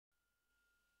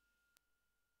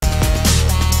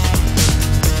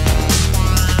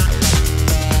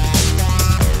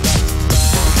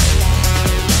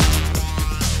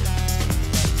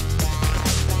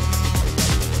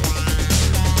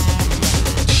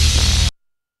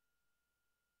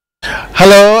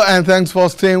Hello, and thanks for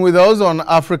staying with us on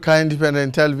Africa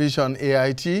Independent Television,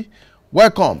 AIT.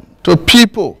 Welcome to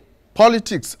People,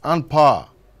 Politics and Power.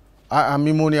 I am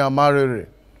Imonia Marere.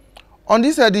 On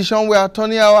this edition, we are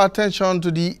turning our attention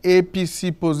to the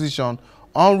APC position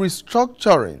on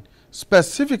restructuring.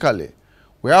 Specifically,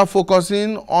 we are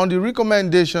focusing on the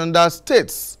recommendation that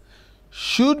states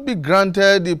should be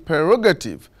granted the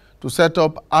prerogative to set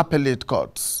up appellate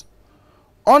courts.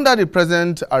 Under the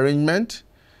present arrangement,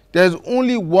 there is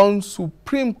only one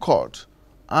Supreme Court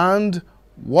and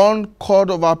one Court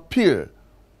of Appeal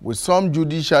with some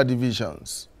judicial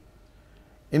divisions.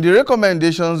 In the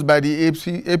recommendations by the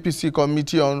APC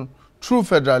Committee on True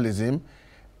Federalism,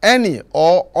 any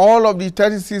or all of the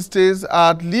 36 states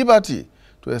are at liberty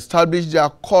to establish their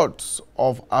courts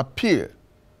of appeal.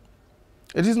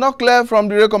 It is not clear from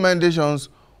the recommendations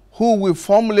who will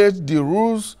formulate the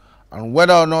rules and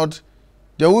whether or not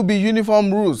there will be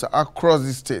uniform rules across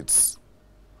the states.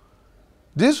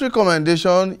 This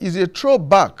recommendation is a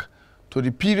throwback to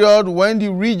the period when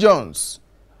the regions,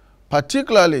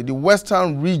 particularly the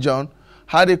Western region,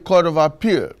 had a court of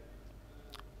appeal.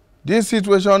 This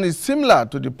situation is similar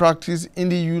to the practice in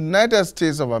the United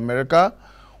States of America,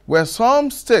 where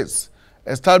some states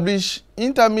establish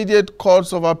intermediate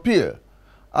courts of appeal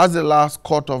as the last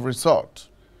court of resort.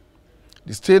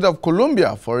 The state of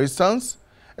Columbia, for instance,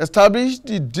 established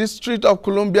the District of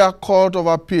Columbia Court of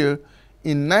Appeal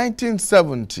in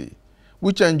 1970,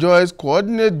 which enjoys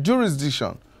coordinate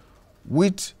jurisdiction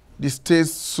with the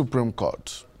state's Supreme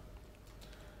Court.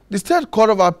 The State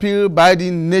Court of Appeal, by the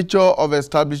nature of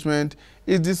establishment,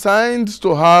 is designed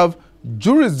to have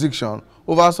jurisdiction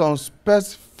over some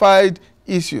specified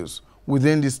issues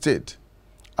within the state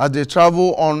as they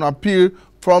travel on appeal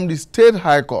from the State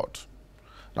High Court.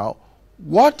 Now,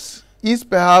 what is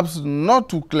perhaps not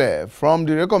too clear from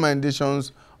the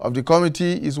recommendations of the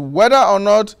committee is whether or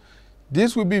not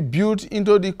this will be built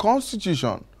into the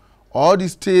Constitution, or the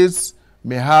states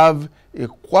may have a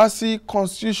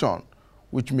quasi-constitution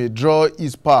which may draw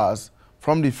its powers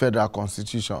from the federal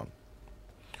constitution.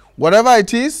 Whatever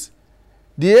it is,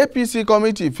 the APC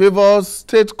committee favors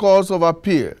state courts of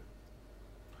appeal.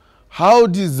 How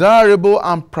desirable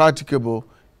and practicable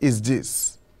is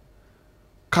this?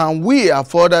 Can we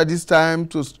afford at this time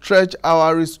to stretch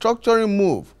our restructuring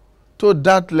move to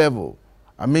that level,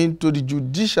 to the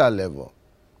judicial level?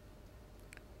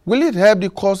 Will it help the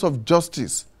cause of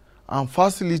justice and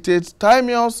facilitate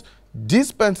timeous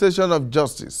dispensation of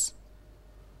justice?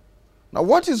 Now,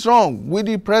 what is wrong with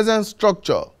the present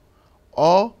structure?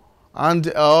 On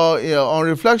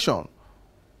reflection,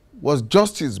 was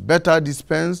justice better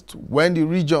dispensed when the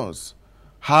regions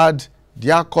had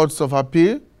their courts of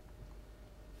appeal?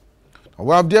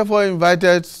 We have therefore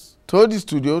invited to the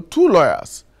studio two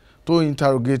lawyers to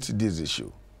interrogate this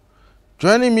issue.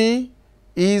 Joining me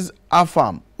is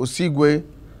Afam Osigwe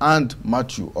and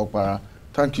Matthew Okpara.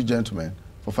 Thank you, gentlemen,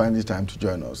 for finding time to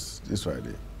join us this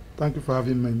Friday. Thank you for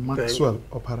having me, Maxwell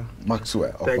Okpara.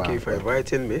 Maxwell Okpara. Thank you for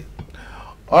inviting me.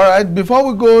 All right,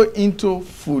 before we go into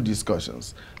full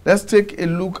discussions, let's take a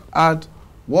look at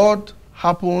what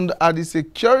happened at the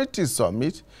Security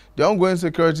Summit, the ongoing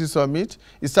Security Summit.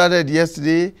 It started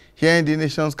yesterday here in the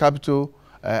nation's capital,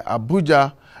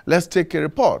 Abuja. Let's take a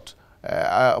report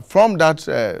from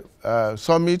that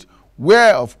summit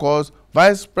where, of course,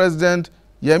 Vice President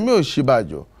Yemi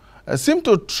Osinbajo seemed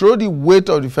to throw the weight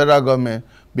of the federal government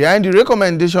behind the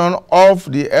recommendation of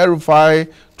the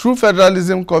El-Rufai True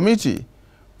Federalism Committee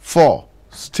for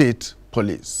state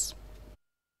police.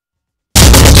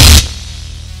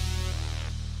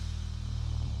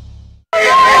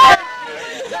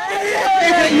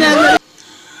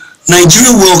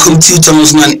 Nigeria welcomed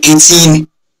 2018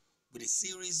 with a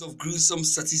series of gruesome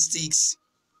statistics.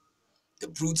 The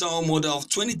brutal murder of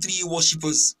 23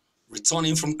 worshippers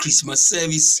returning from Christmas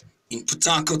service in Port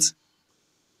Harcourt.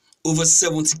 Over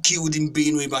 70 killed in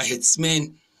Benue by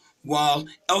herdsmen, while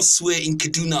elsewhere in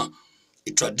Kaduna,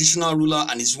 a traditional ruler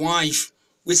and his wife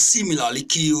were similarly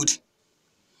killed.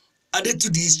 Added to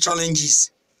these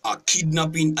challenges are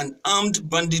kidnapping and armed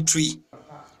banditry,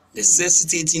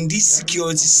 necessitating this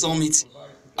security summit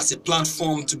as a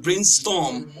platform to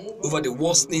brainstorm over the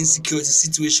worsening security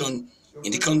situation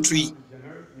in the country.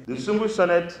 The Distinguished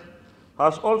Senate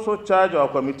has also charged our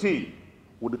committee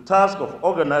with the task of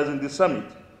organizing the summit,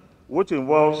 which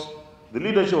involves the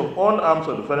leadership of all arms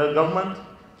of the federal government,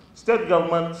 state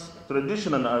governments,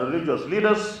 traditional and religious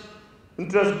leaders,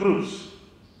 interest groups,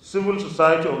 civil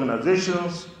society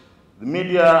organizations, the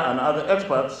media, and other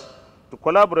experts to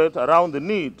collaborate around the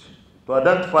need to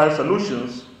identify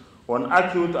solutions on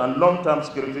acute and long-term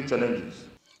security challenges.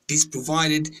 This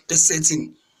provided the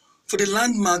setting for the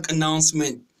landmark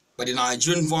announcement by the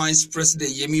Nigerian Vice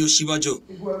President Yemi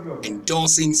Osinbajo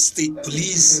endorsing state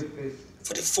police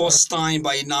for the first time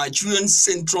by a Nigerian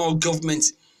central government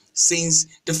since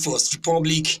the First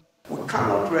Republic. We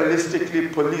cannot realistically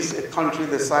police a country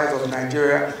the size of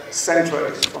Nigeria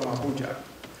centrally from Abuja.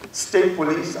 State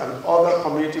police and other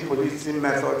community policing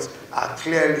methods are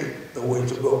clearly the way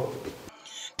to go.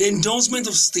 The endorsement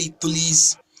of state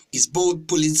police is both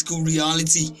political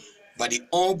reality by the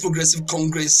All Progressive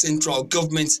Congress central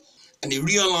government and a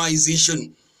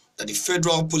realization that the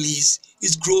federal police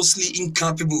is grossly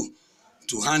incapable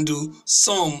to handle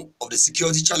some of the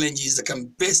security challenges that can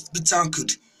best be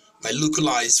tackled by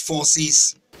localized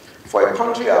forces. For a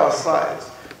country our size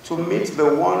to meet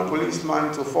the 1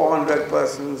 policeman to 400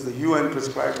 persons the UN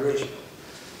prescribed ratio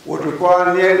would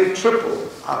require nearly triple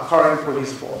our current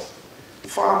police force.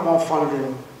 Far more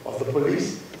funding of the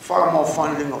police, far more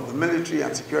funding of the military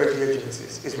and security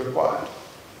agencies is required.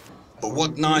 But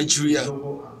what Nigeria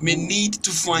may need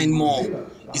to find more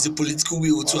is a political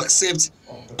will to accept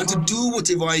and to do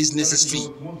whatever is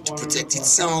necessary to protect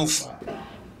itself.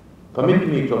 Permit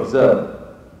me to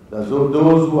observe that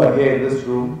those who are here in this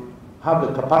room have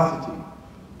the capacity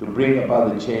to bring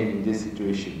about the change in this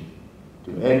situation,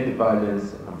 to end the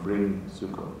violence and bring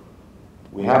succor.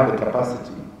 We have the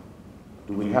capacity.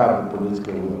 Do we have the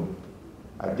political will?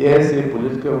 I dare say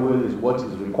political will is what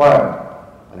is required,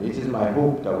 and it is my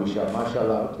hope that we shall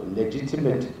marshal out a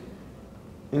legitimate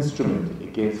instrument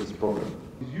against this problem.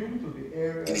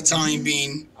 In the time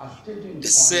being, the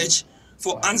search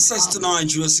for answers to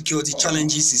Nigeria's security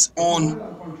challenges is on,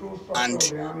 and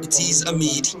it is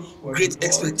amid great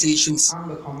expectations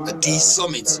that this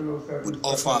summit would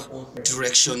offer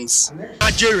directions.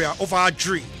 Nigeria of our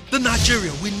dream, the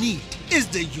Nigeria we need, is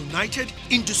the united,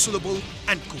 indissoluble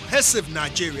and cohesive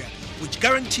Nigeria which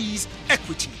guarantees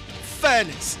equity,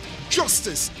 fairness,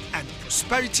 justice and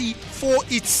prosperity for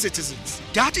its citizens.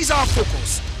 That is our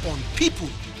focus on people,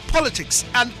 politics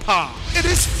and power. It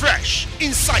is fresh,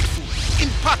 insightful,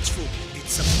 impactful.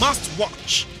 It's a must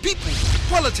watch. People,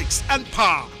 politics and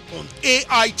power on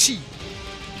AIT.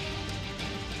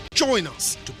 Join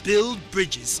us to build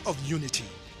bridges of unity.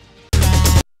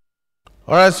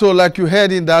 All right, so like you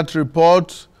heard in that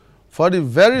report, for the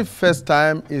very first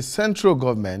time, a central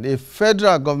government, a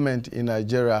federal government in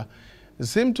Nigeria,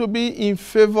 seem to be in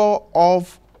favor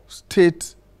of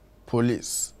state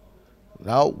police.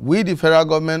 Now, we, the federal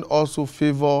government, also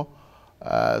favor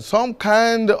some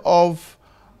kind of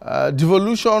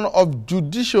devolution of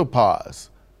judicial powers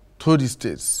to the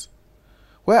states.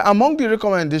 Well, among the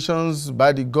recommendations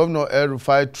by the Governor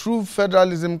El-Rufai through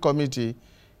Federalism Committee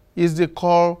is the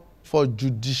call for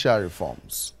judicial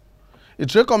reforms.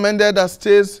 It recommended that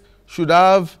states should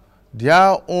have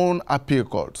their own appeal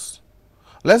courts.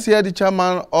 Let's hear the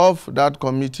chairman of that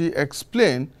committee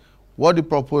explain what the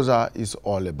proposal is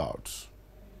all about.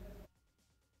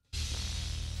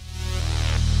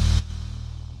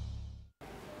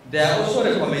 There are also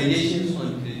recommendations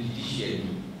on the judiciary,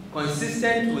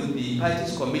 consistent with the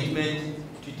party's commitment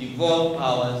to devolve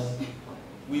powers.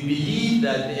 We believe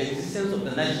that the existence of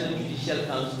the National Judicial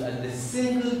Council as the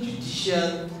single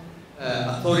judicial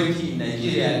authority in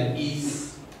Nigeria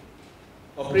is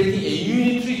operating a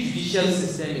unitary judicial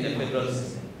system in a federal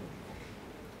system.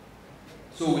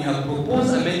 So we have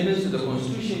proposed amendments to the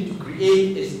Constitution to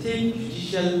create a state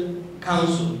judicial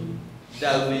council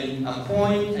that will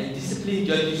appoint and discipline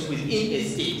judges within a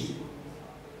state,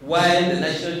 while the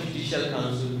National Judicial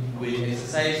Council will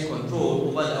exercise control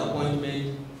over the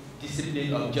appointment,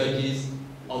 discipline of judges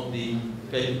of the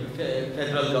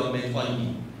federal government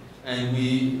only. And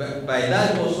we, by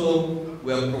that also,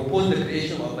 we have proposed the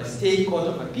creation of a state court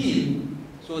of appeal,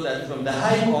 so that from the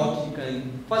High Court you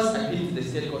can first appeal to the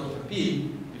State Court of Appeal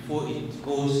before it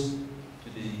goes to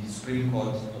the Supreme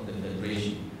Court of the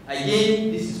Federation.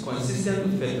 Again, this is consistent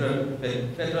with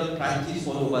federal practice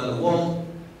all over the world,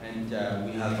 and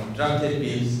we have drafted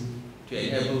bills to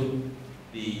enable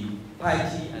the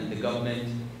party and the government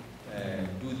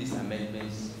do these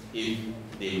amendments if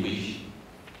they wish.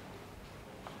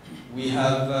 We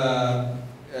have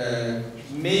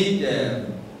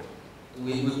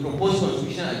we propose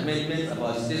constitutional amendments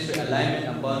about states realignment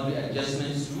and boundary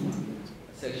adjustments to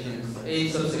sections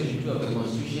 8 subsection 2 of the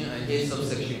Constitution and 8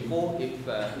 subsection 4 if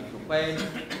required.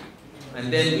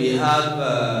 And then we have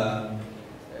a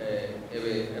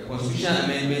constitutional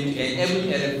amendment to enable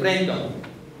a referendum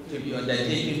to be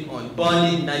undertaken on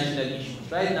burning national issues.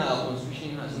 Right now our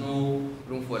Constitution has no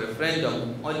room for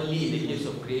referendum, only in the case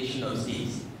of creation of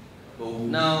states. But we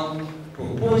now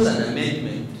propose an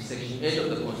amendment to section 8 of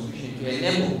the Constitution to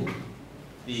enable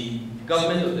the the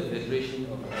government of the federation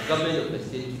or government of the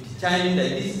state to determine that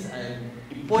this is an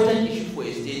important issue for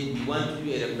a state. We want to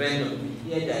do a referendum to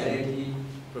hear directly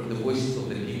from the voices of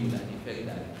the people and effect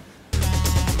that.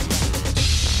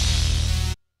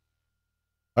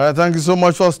 All right, thank you so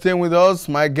much for staying with us.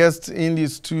 My guests in the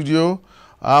studio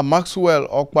are Maxwell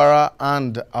Okpara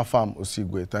and Afam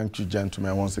Osigwe. Thank you,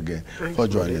 gentlemen, once again for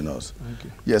joining us. Thank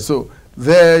you. Yeah, so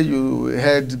there you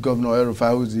heard Governor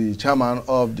El-Rufai, who is the chairman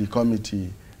of the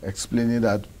committee, explaining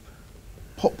that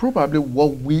probably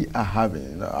what we are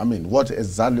having, I mean, what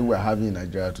exactly we're having in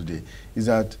Nigeria today, is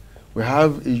that we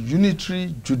have a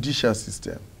unitary judicial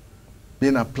system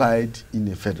being applied in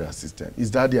a federal system.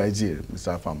 Is that the idea,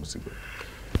 Mr. Afam Osigwe?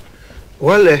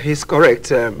 Well, he's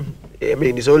correct. I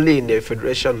mean, it's only in a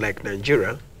federation like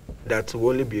Nigeria that will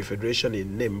only be a federation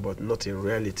in name, but not in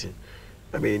reality.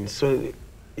 I mean, so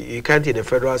you can't in a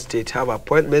federal state have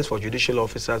appointments for judicial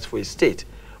officers for a state,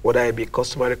 whether it be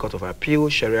customary court of appeal,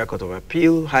 Sharia court of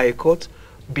appeal, high court,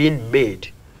 being made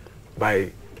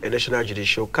by a national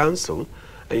judicial council.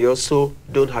 And you also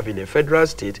don't have in a federal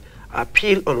state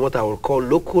appeal on what I would call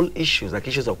local issues, like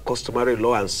issues of customary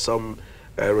law and some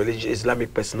religious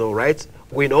Islamic personal rights,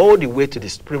 going all the way to the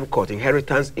Supreme Court,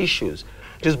 inheritance issues,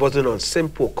 just bordering on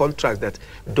simple contracts that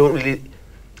don't really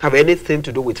have anything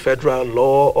to do with federal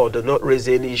law or do not raise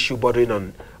any issue bordering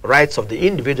on rights of the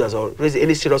individuals or raise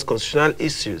any serious constitutional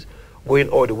issues, going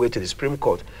all the way to the Supreme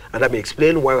Court. And that may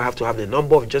explain why we have to have the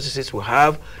number of justices we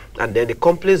have, and then the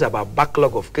complaints about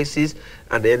backlog of cases,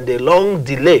 and then the long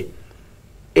delay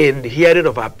in the hearing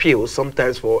of appeals,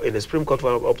 sometimes for in the Supreme Court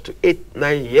for up to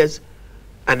 8-9 years.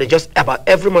 And then just about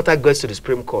every matter goes to the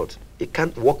Supreme Court. It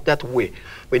can't work that way.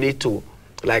 We need to,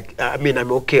 like, I mean,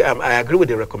 I agree with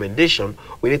the recommendation.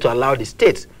 We need to allow the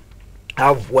states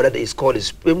have what is called the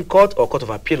Supreme Court or Court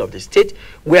of Appeal of the state,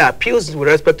 where appeals with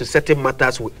respect to certain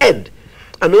matters will end.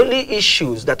 And only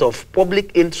issues that are of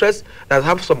public interest, that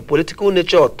have some political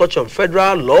nature or touch on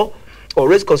federal law, or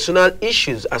raise constitutional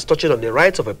issues as touching on the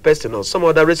rights of a person or some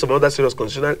other serious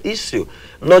constitutional issue,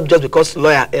 not just because a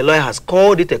lawyer has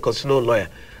called it a constitutional lawyer,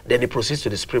 then it proceeds to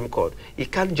the Supreme Court. It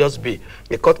can't just be.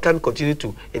 The court can continue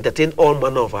to entertain all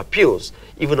manner of appeals,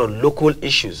 even on local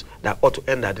issues that ought to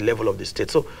end at the level of the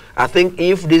state. So I think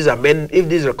if these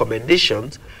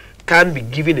recommendations can be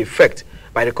given effect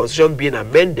by the Constitution being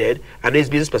amended and it's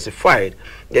being specified,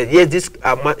 that yes, these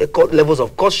levels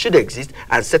of court should exist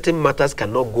and certain matters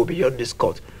cannot go beyond this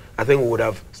court. I think we would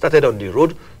have started on the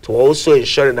road to also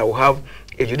ensuring that we have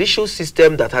a judicial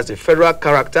system that has a federal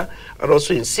character, and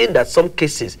also in seeing that some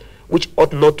cases which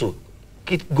ought not to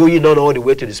keep going on all the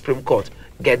way to the Supreme Court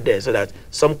get there, so that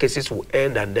some cases will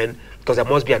end, and then because there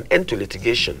must be an end to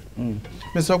litigation.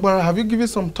 Mr. Okpara, have you given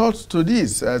some thoughts to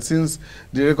this since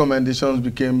the recommendations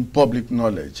became public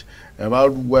knowledge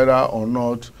about whether or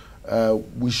not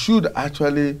we should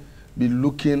actually be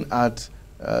looking at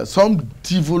some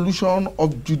devolution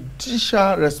of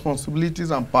judicial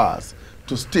responsibilities and powers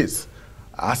to states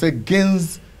as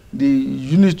against the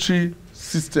unitary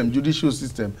system, judicial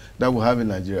system that we have in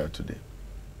Nigeria today?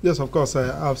 Yes, of course.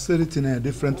 I've said it in a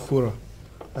different fora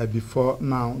before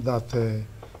now that the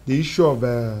issue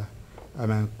of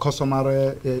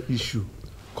customary issue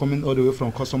coming all the way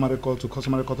from customary court to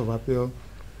customary court of appeal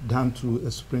down to a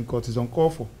Supreme Court is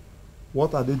uncalled for.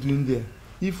 What are they doing there?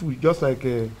 If we, just like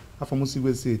Afam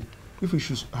Osigwe said, if we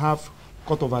should have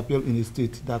court of appeal in a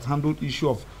state that handle issue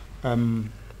of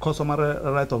customary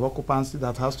right of occupancy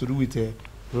that has to do with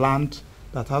land,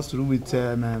 that has to do with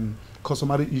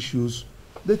customary issues,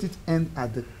 let it end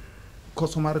at the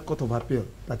customary court of appeal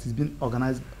that is being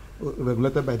organized,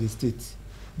 regulated by the state.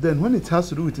 Then when it has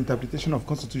to do with interpretation of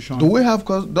constitution... don't we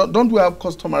have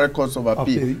customary courts of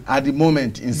appeal at the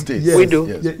moment in states? Yes, we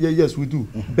do. Yes, we do.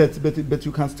 But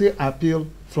you can still appeal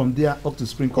from there up to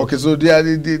Supreme Court. Okay, so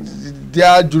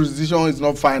their jurisdiction is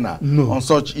not final on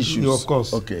such issues? No, of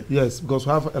course. Okay. Yes, because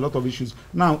we have a lot of issues.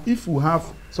 Now, if we have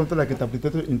something like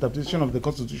interpretation of the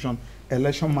constitution,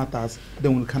 election matters,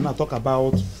 then we cannot talk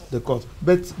about the court.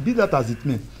 But be that as it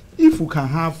may, if we can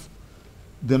have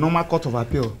the normal court of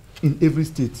appeal in every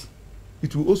state,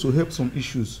 it will also help some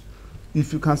issues.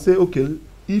 If you can say, okay,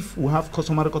 if we have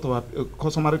customary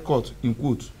court in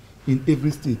quotes in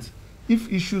every state,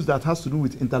 if issues that has to do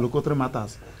with interlocutory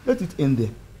matters, let it end there.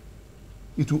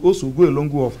 It will also go a long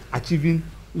way of achieving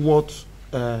what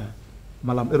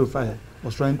Malam El-Rufai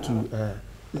was trying to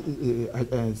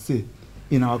say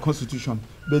in our constitution.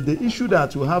 But the issue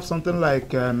that we have something like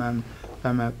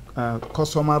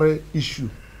customary issue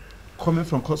coming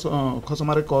from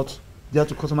customary court there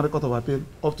to customary court of appeal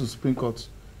up to Supreme Court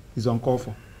is uncalled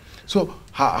for. So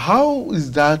how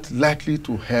is that likely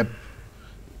to help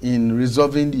in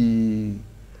resolving the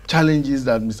challenges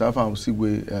that Mr.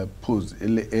 Afam posed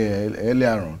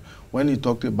earlier on when he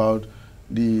talked about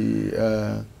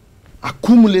the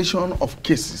accumulation of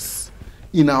cases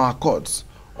in our courts.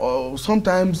 Or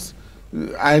sometimes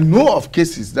I know of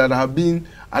cases that have been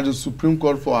at the Supreme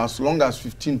Court for as long as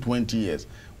 15, 20 years,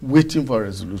 waiting for a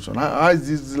resolution. How is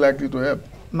this likely to help?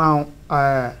 Now,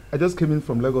 I just came in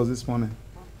from Lagos this morning.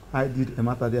 I did a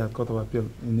matter there at Court of Appeal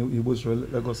in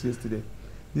Igbo Lagos yesterday.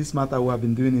 This matter, we have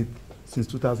been doing it since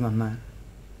 2009.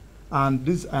 And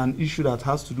this is an issue that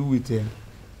has to do with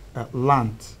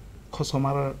land,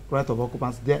 customary right of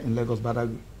occupants there in Lagos,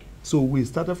 Badagry. So we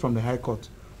started from the High Court.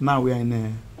 Now we are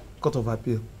in Court of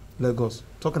Appeal, Lagos,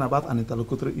 talking about an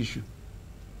interlocutory issue.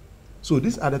 So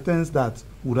these are the things that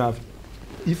would have,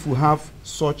 if we have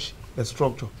such a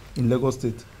structure in Lagos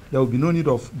State, there will be no need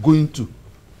of going to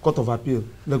Court of Appeal,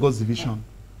 Lagos Division.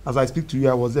 As I speak to you,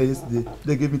 I was there yesterday.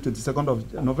 They gave me 22nd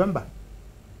of November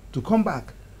to come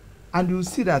back. And you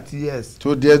see that, yes.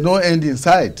 So there's no end in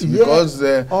sight, because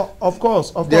of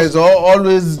course, there's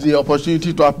always the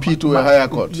opportunity to appeal to a higher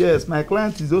court. Yes, my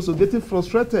client is also getting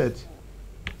frustrated.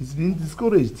 He's being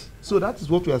discouraged. So that is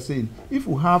what we are saying. If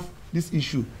we have this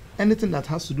issue, anything that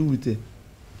has to do with a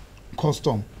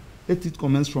custom, let it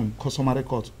commence from customary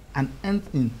court and end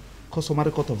in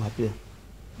customary court of appeal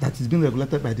that is being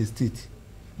regulated by the state.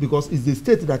 Because it's the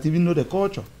state that even know the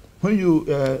culture. When you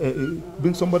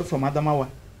bring somebody from Adamawa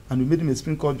and you made him a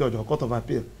Supreme Court judge or Court of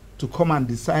Appeal to come and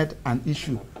decide an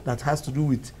issue that has to do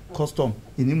with custom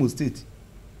in Imo State,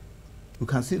 you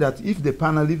can see that if the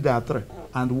panel, if there are three,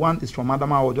 and one is from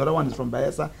Adamawa, the other one is from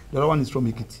Bayelsa, the other one is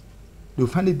from Ekiti, they will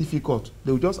find it difficult.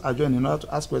 They will just adjourn in order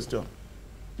to ask questions.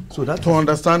 So that to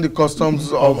understand the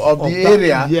customs of the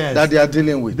area that they are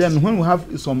dealing with. Then when we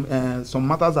have some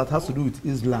matters that has to do with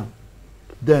Islam,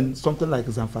 then something like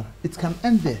Zamfara, it can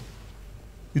end there.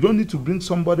 You don't need to bring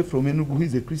somebody from Enugu who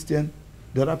is a Christian,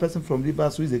 the other person from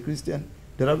Rivers who is a Christian,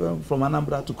 the other person from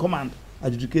Anambra to come and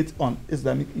adjudicate on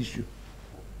Islamic issue.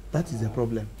 That is a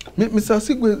problem. Mr.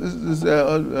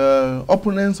 Sigwe,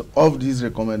 opponents of this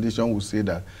recommendation will say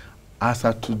that as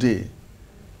of today,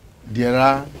 there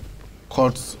are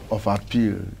courts of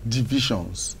appeal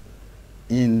divisions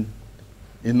in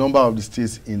a number of the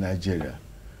states in Nigeria.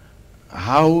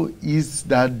 How is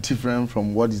that different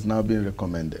from what is now being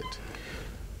recommended?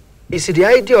 You see, the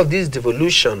idea of this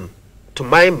devolution, to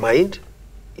my mind,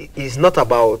 is not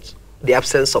about the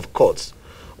absence of courts,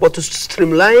 but to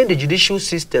streamline the judicial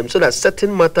system so that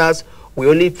certain matters will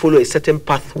only follow a certain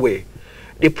pathway.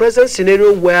 The present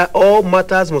scenario where all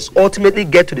matters must ultimately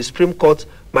get to the Supreme Court,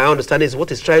 my understanding, is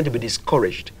what is trying to be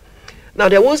discouraged. Now,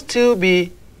 there will still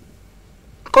be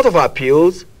Court of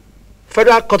Appeals,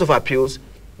 Federal Court of Appeals,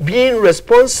 being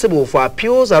responsible for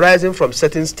appeals arising from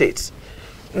certain states.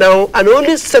 Now, and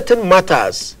only certain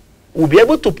matters will be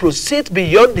able to proceed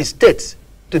beyond the states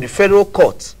to the federal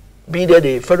court, be it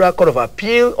the Federal Court of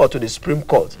Appeal or to the Supreme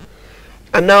Court.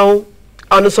 And now,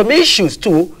 on some issues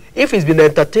too, if it's been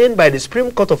entertained by the Supreme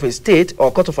Court of a state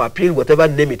or Court of Appeal, whatever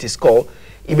name it is called,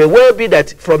 it may well be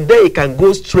that from there it can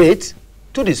go straight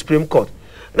to the Supreme Court.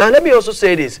 Now, let me also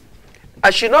say this.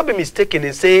 I should not be mistaken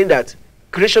in saying that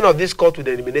creation of this court will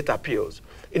eliminate appeals.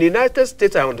 In the United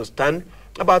States, I understand,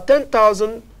 about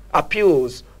 10,000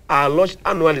 appeals are lodged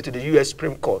annually to the U.S.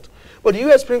 Supreme Court. But the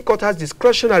U.S. Supreme Court has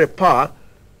discretionary power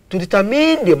to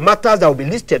determine the matters that will be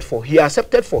listed for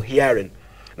accepted for hearing.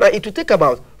 Now, it will take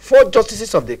about 4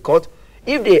 justices of the court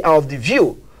if they are of the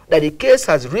view that the case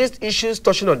has raised issues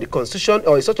touching on the Constitution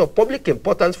or a sort of public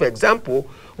importance, for example,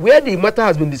 where the matter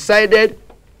has been decided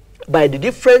by the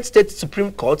different state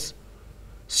Supreme Courts,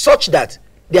 such that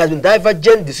there has been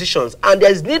divergent decisions and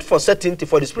there is need for certainty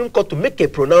for the Supreme Court to make a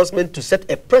pronouncement to set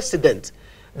a precedent,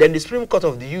 then the Supreme Court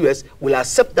of the U.S. will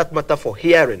accept that matter for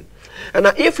hearing. And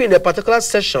now if in a particular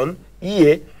session,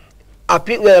 will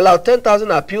allow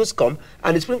 10,000 appeals come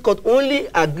and the Supreme Court only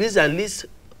agrees and lists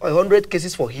 100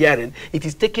 cases for hearing, it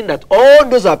is taken that all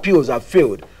those appeals have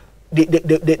failed.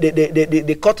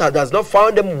 The court has not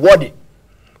found them worthy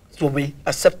to be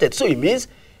accepted. So it means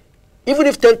even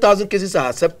if 10,000 cases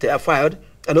are filed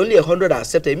and only 100 are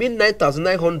accepted, it means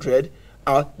 9,900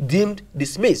 are deemed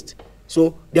dismissed.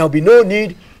 So there will be no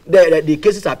need, the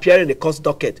cases appear in the court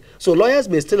docket. So lawyers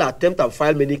may still attempt and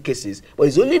file many cases, but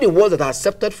it's only the ones that are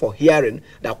accepted for hearing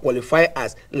that qualify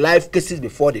as live cases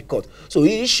before the court. So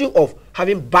the issue of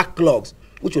having backlogs,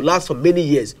 which will last for many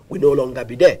years, will no longer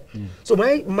be there. So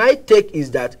my take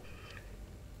is that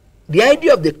the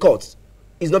idea of the courts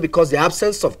is not because the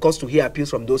absence of courts to hear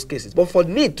appeals from those cases, but for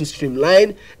need to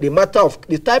streamline the matter of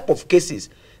the type of cases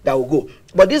that will go.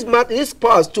 But these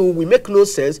powers too will make no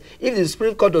sense if the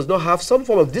Supreme Court does not have some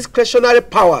form of discretionary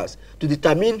powers to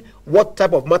determine what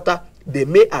type of matter they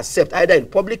may accept, either in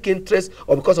public interest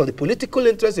or because of the political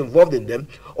interest involved in them,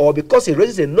 or because it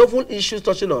raises a novel issue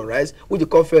touching on rights which the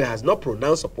court has not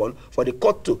pronounced upon, for the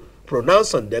court to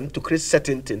pronounce on them to create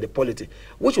certainty in the polity,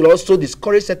 which will also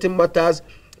discourage certain matters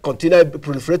continue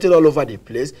proliferating all over the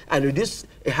place and reduce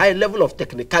a high level of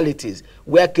technicalities,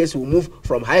 where case will move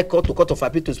from High Court to Court of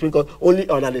Appeal to Supreme Court only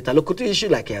on an interlocutory issue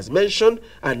like he has mentioned,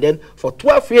 and then for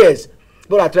 12 years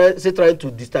people are trying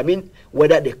to determine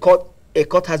whether a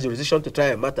court has jurisdiction to try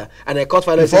a matter, and a court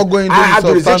finally says, I have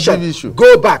jurisdiction, issue.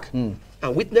 Go back. And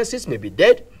witnesses may be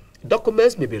dead,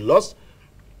 documents may be lost,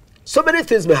 so many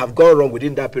things may have gone wrong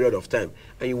within that period of time,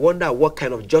 and you wonder what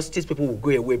kind of justice people will go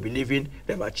away believing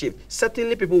they've achieved.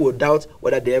 Certainly people will doubt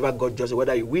whether they ever got justice,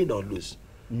 whether you win or lose.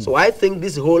 So I think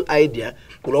this whole idea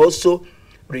will also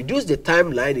reduce the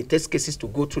timeline it takes cases to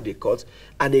go through the courts,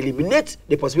 and eliminate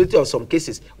the possibility of some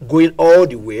cases going all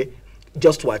the way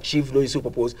just to achieve no issue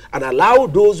purpose, and allow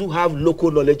those who have local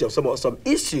knowledge of some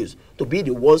issues to be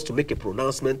the ones to make a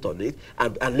pronouncement on it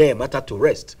and lay a matter to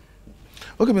rest.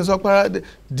 Okay, Mr. Okpara,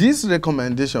 this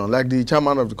recommendation, like the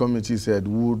chairman of the committee said,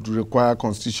 would require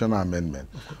constitutional amendment.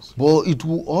 But it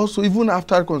will also, even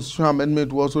after constitutional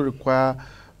amendment, it will also require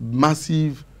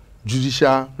massive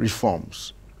judicial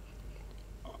reforms.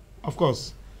 Of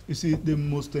course. You see, the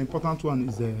most important one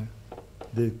is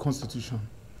the constitution.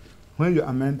 When you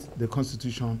amend the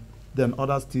constitution, then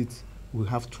other states will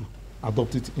have to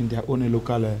adopt it in their own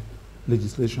local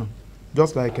legislation.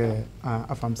 Just like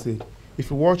Afam said, if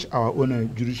you watch our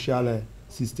own judicial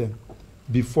system,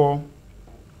 before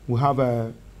we have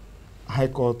a High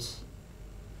Court,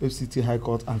 FCT High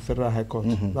Court and Federal High Court.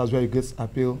 That's where you get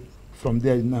appeal from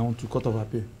there now to Court of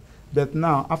Appeal. But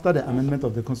now, after the amendment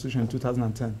of the Constitution in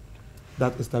 2010,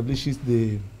 that establishes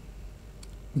the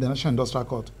National Industrial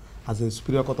Court as a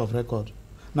superior court of record.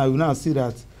 Now, you now see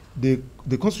that the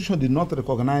Constitution did not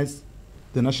recognize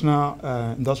the National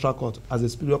Industrial Court as a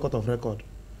superior court of record.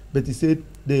 But he said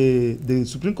the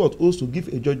Supreme Court also give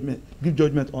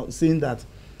judgment on saying that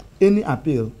any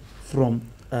appeal from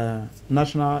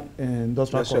National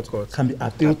Industrial Court can be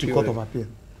appealed to Court of Appeal,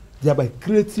 thereby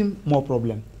creating more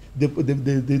problem.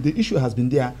 The issue has been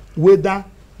there whether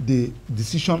the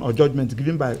decision or judgment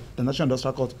given by the National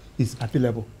Industrial Court is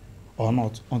appealable or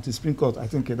not. Until Supreme Court, I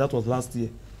think that was last year,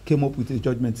 came up with a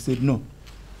judgment, said no,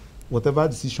 whatever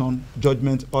decision,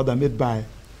 judgment, order made by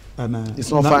it's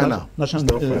not final.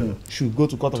 National should go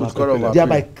to Court of Appeal,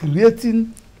 thereby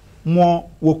creating more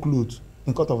workload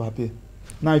in Court of Appeal.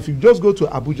 Now, if you just go to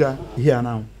Abuja here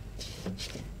now,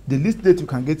 the least date you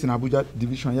can get in Abuja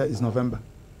division here is November.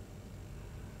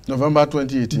 November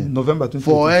 2018. November 2018.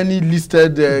 For any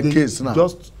listed case now.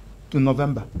 Just to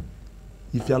November.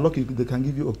 If you are lucky, they can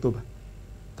give you October.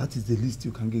 That is the least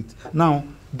you can get. Now,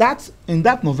 in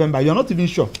that November, you are not even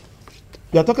sure.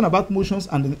 We are talking about motions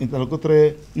and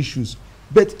interlocutory issues.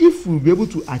 But if we'll be able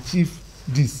to achieve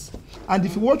this, and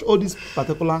if you watch all these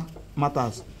particular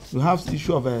matters, you have the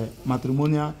issue of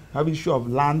matrimonial, you have the issue of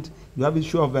land, you have the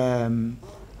issue of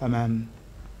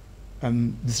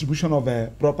distribution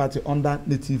of property under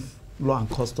native law and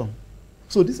custom.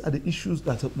 So these are the issues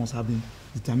that must have been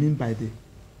determined by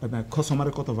the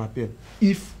customary Court of Appeal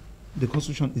if the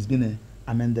Constitution is being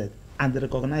amended, and they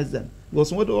recognize them.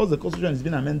 Because when the Constitution is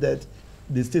being amended,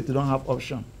 the state don't have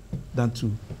option than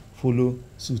to follow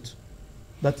suit.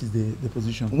 That is the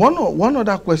position. One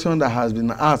other question that has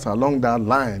been asked along that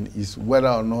line is whether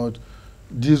or not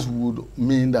this would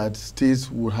mean that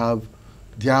states will have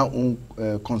their own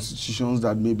constitutions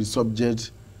that may be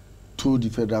subject to the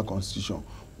federal constitution.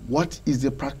 What is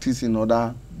the practice in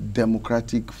other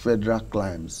democratic federal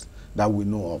climes that we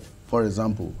know of? For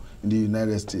example, in the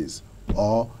United States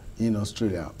or in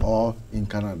Australia or in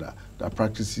Canada, that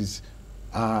practices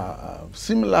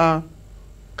similar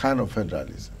kind of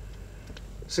federalism.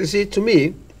 So see, to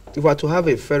me, if we are to have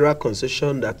a federal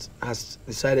constitution that has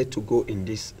decided to go in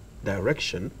this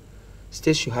direction,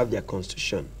 states should have their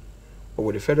constitution, but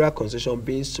with the federal constitution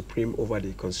being supreme over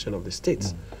the constitution of the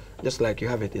states, just like you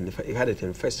have it in you had it in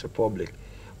the First Republic,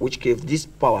 which gave this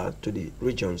power to the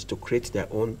regions to create their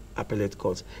own appellate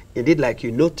courts. Indeed, like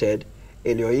you noted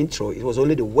in your intro, it was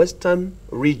only the Western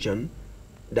region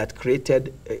that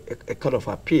created a court of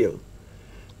appeal.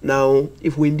 Now,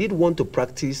 if we indeed want to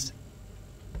practice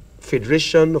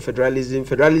federation or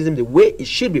federalism the way it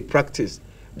should be practiced,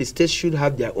 the states should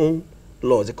have their own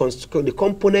laws. The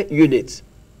component units,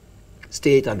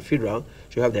 state and federal,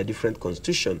 should have their different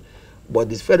constitution. But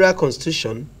this federal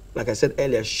constitution, like I said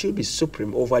earlier, should be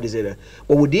supreme over this area.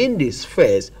 But within these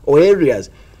spheres or areas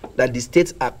that the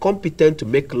states are competent to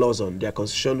make laws on, their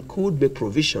constitution could make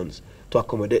provisions to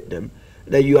accommodate them,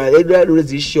 then you are able to raise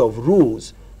the issue of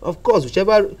rules. Of course,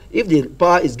 whichever, if the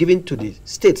power is given to the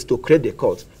states to create the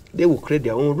court, they will create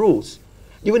their own rules.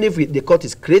 Even if the court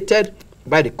is created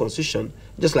by the constitution,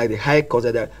 just like the high court,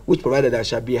 which provided there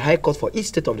shall be a high court for each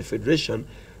state of the federation,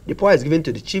 the power is given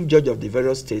to the chief judge of the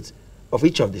various states, of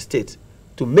each of the states,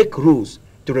 to make rules,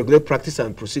 to regulate practice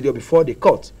and procedure before the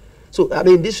court. So, I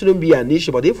mean, this shouldn't be an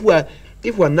issue, but if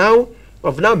we're now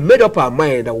made up our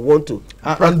mind that we want to.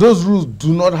 And those rules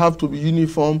do not have to be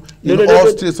uniform in all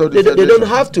states of the federation. They don't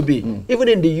have to be. Even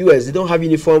in the U.S., they don't have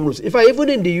uniform rules. In fact, even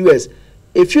in the U.S.,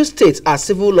 a few states are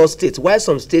civil law states, while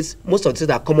some states, most of the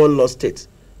states are common law states.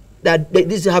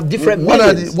 These have different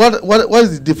meanings. What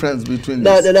is the difference between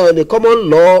this? The common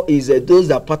law is those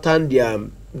that pattern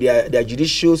their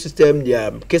judicial system,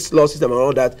 their case law system, and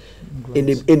all that in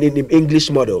the English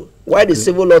model. While the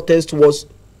civil law tends towards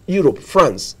Europe,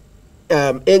 France,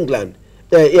 England,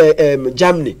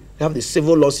 Germany. They have the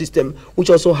civil law system,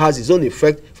 which also has its own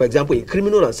effect. For example, in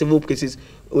criminal and civil cases,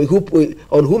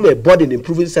 on whom a burden in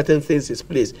proving certain things is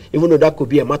placed, even though that could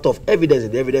be a matter of evidence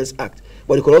in the Evidence Act.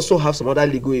 But it could also have some other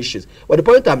legal issues. But the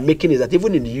point I'm making is that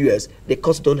even in the U.S., the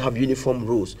courts don't have uniform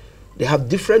rules. They have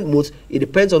different modes. It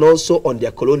depends also on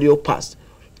their colonial past,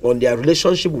 on their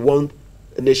relationship with one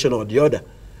nation or the other.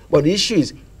 But the issue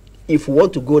is, if we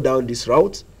want to go down this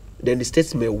route, then the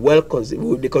states may well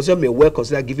consider, the constitution may well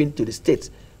consider giving to the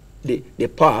states the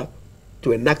power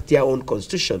to enact their own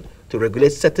constitution, to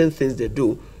regulate certain things they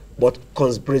do, but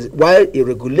while it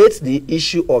regulates the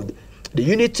issue of the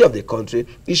unity of the country,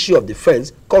 issue of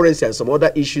defense, currency, and some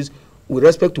other issues with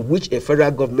respect to which a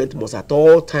federal government must at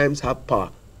all times have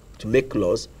power to make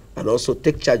laws and also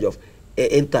take charge of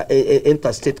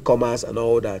interstate commerce and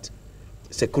all that,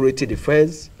 security,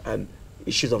 defense, and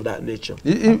issues of that nature.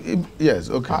 Yes,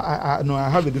 okay. No, I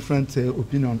have a different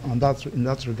opinion on that in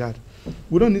that regard.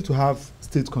 We don't need to have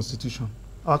state constitution.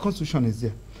 Our constitution is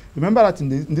there. Remember that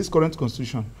in this current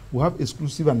constitution, we have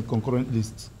exclusive and concurrent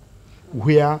lists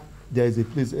where there is a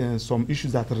place, some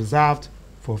issues that are reserved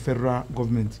for federal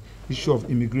government. Issue of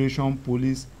immigration,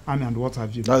 police, army, and what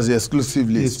have you. That's the exclusive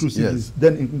list. The exclusive list.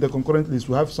 Then in the concurrent list,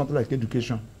 we have something like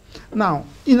education. Now,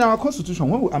 in our constitution,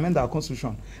 when we amend our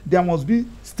constitution, there must be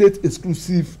state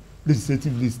exclusive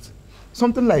legislative list.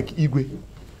 Something like Igwe,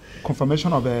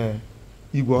 confirmation of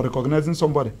Igwe, recognizing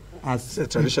somebody as a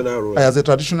traditional ruler. As a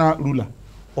traditional ruler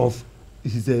of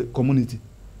his community.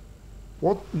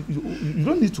 What you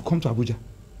don't need to come to Abuja.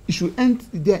 It should end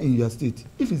there in your state.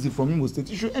 If it's from Imo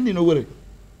State, it should end in Owerri.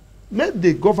 Let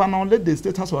the governor, let the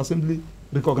state house of assembly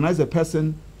recognize the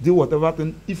person, do whatever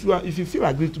thing. If you feel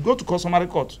aggrieved, to go to customary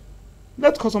court.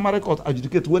 Let customary court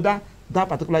adjudicate whether that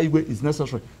particular Igwe is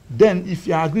necessary. Then, if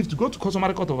you are aggrieved to go to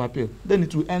customary court of appeal, then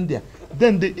it will end there.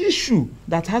 Then the issue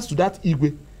that has to that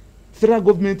Igwe, federal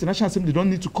government, the National Assembly don't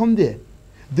need to come there.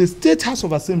 The state house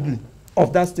of assembly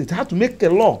of that state have to make a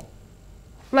law.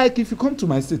 Like if you come to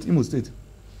my state, Imo State,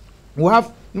 we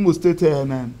have Imo State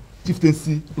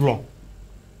chieftaincy law.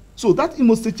 So that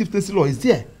Imo State chieftaincy law is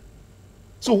there.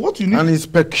 So what you need, and it's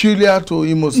peculiar to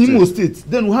Imo State. Imo State.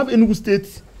 Then we have Enugu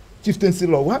State chieftaincy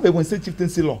law. We have Ebonyi State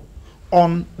chieftaincy law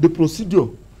on the procedure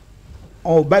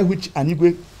or by which an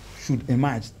Igwe should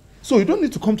emerge. So you don't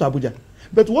need to come to Abuja.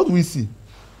 But what we see,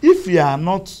 if you are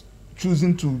not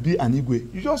choosing to be an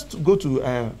Igwe, you just go to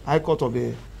High Court of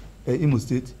Imo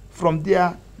State. From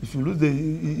there, if you lose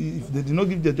if they did not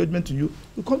give the judgment to you,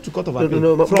 you come to Court of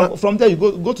Appeal. From there, you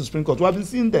go to Supreme Court. We have been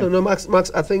seeing them. No, Max,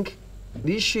 I think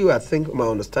the issue, my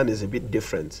understanding is a bit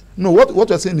different. No, what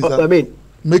you're saying is that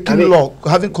making law,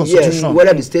 having constitution. Yes,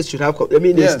 whether the state should have.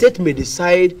 The state may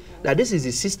decide that this is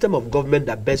the system of government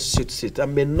that best suits it,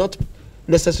 and may not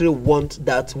necessarily want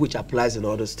that which applies in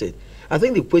other states. I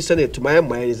think the question, to my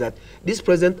mind, is that this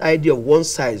present idea of one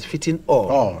size fitting all.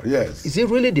 Oh, yes. Is it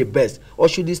really the best? Or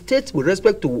should the states, with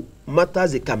respect to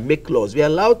matters they can make laws, be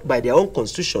allowed by their own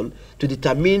constitution to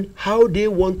determine how they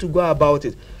want to go about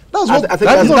it? That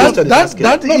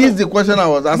is the question I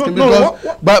was asking,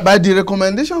 because by the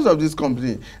recommendations of this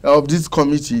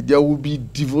committee, there will be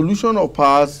devolution of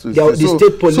powers to the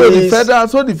state police.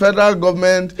 So the federal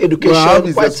government will have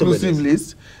its exclusive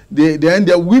list. Then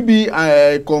there will be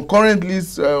a concurrent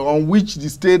list on which the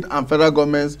state and federal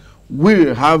governments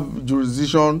will have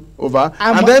jurisdiction over,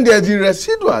 and then there's the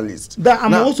residual list.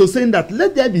 I'm also saying that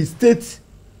let there be state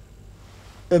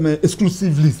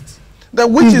exclusive list.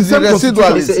 Which is the residual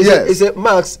list? Yes.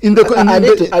 Max,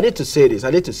 I need to say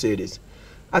this.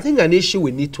 I think an issue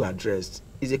we need to address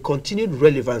is the continued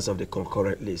relevance of the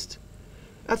concurrent list.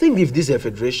 I think if this is a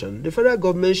federation, the federal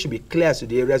government should be clear as to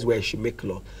the areas where it should make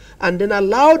law, and then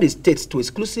allow the states to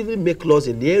exclusively make laws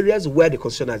in the areas where the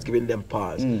constitution has given them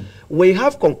powers. When you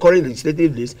have concurrent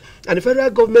legislative lists, and the federal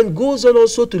government goes on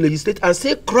also to legislate and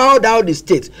say crowd out the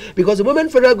states, because the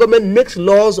moment federal government makes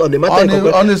laws on the matter,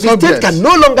 the state can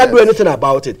no longer do anything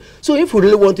about it. So if we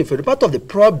really want to, part of the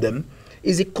problem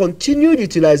is the continued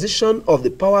utilization of the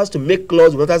powers to make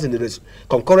laws matters in the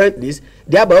concurrent list,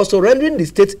 thereby also rendering the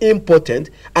states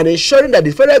impotent and ensuring that the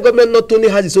federal government not only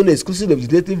has its own exclusive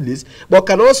legislative list, but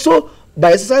can also,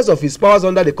 by exercise of its powers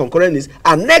under the concurrent list,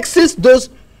 annexes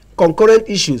those concurrent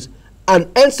issues and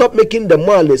ends up making them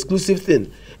more an exclusive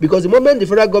thing. Because the moment the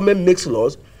federal government makes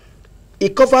laws,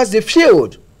 it covers the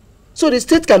field. So the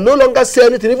state can no longer say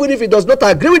anything, even if it does not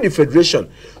agree with the federation.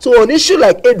 So on issue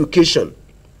like education,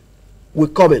 we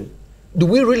come in. Do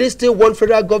we really still want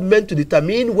federal government to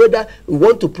determine whether we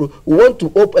want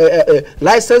to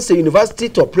license a university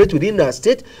to operate within our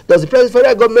state? Does the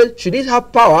federal government, should it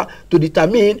have power to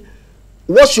determine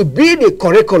what should be the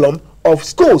curriculum of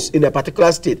schools in a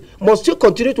particular state? Must you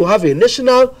continue to have a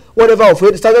national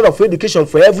standard of education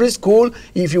for every school?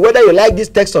 If you, whether you like this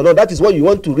text or not, that is what you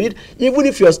want to read, even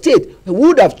if your state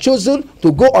would have chosen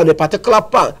to go on a particular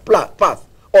path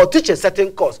or teach a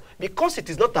certain course, because it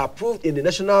is not approved in the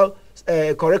national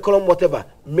curriculum, whatever,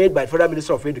 made by Federal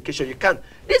Minister of Education, you can't.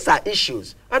 These are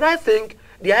issues. And I think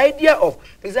the idea of,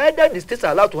 is either the states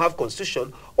are allowed to have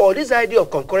constitution, or this idea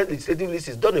of concurrent legislative list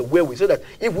is done away with, so that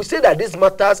if we say that these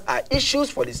matters are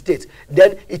issues for the states,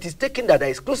 then it is taken that they are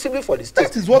exclusively for the states.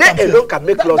 That is what they alone can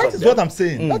make laws. That is what I'm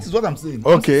saying. That is what I'm saying.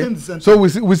 Okay. So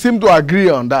we seem to agree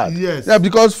on that. Yes. Yeah,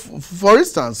 because for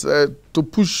instance, to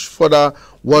push further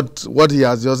what he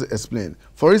has just explained.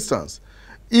 For instance,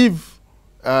 if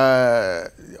the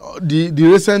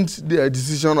recent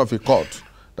decision of a court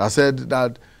that said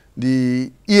that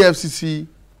the EFCC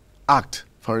Act,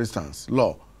 for instance,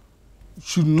 law,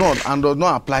 should not and does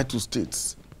not apply to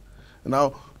states.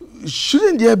 Now,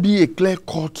 shouldn't there be a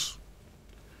clear-cut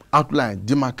outline,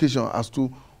 demarcation as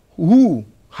to who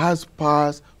has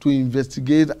powers to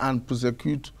investigate and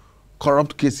prosecute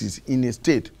corrupt cases in a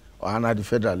state and at the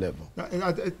federal level?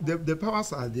 The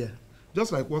powers are there.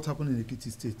 Just like what happened in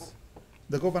Ekiti State.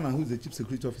 The governor, who is the chief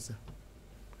security officer,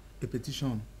 a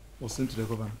petition was sent to the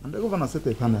governor, and the governor set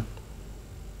a panel.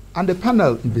 And the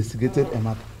panel investigated a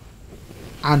matter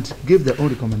and gave their own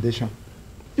recommendation.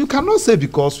 You cannot say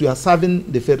because you are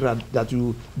serving the federal that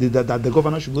the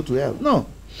governor should go to hell. No.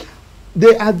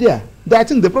 They are there. I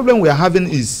think the problem we are having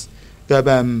is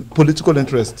political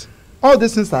interest. All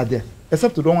these things are there,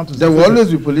 except you don't want to. There will always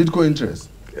be political interest.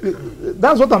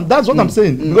 That's what I'm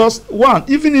saying. Because one,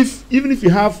 even if you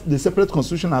have the separate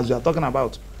constitution as you are talking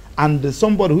about, and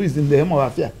somebody who is in the hem of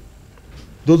affair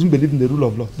doesn't believe in the rule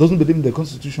of law, doesn't believe in the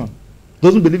constitution,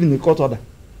 doesn't believe in the court order,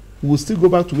 we will still go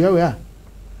back to where we are.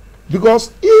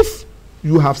 Because if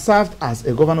you have served as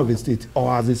a governor of a state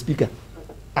or as a speaker,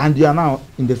 and you are now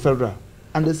in the federal,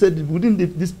 and they said within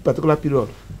this particular period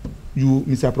you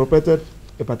misappropriated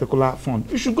a particular fund,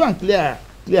 you should go and clear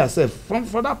yourself from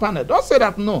that panel. Don't say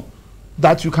that no,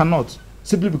 that you cannot,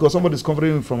 simply because somebody is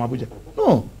covering you from Abuja.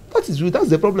 No, that's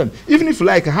the problem. Even if you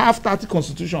like have 30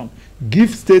 constitution,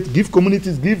 give state, give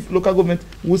communities, give local government,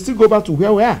 we'll still go back to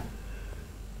where we are.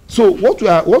 So what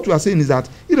we are saying is that,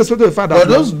 irrespective of the fact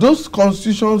that those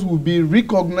constitutions will be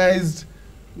recognized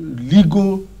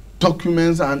legal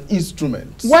documents and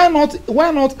instruments. Why not?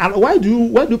 And why do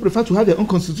you prefer to have your own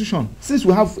constitution since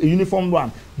we have a uniform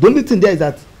one? The only thing there is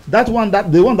that the one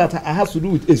that has to do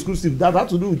with exclusive, that has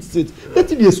to do with state, let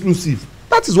it be exclusive.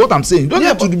 That is what I'm saying. Don't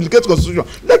have to duplicate constitution.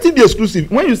 Let it be exclusive.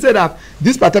 When you say that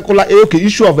this particular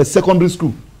issue of a secondary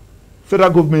school, federal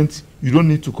government, you don't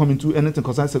need to come into anything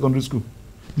concerning secondary school.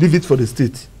 Leave it for the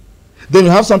state. Then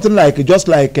you have something like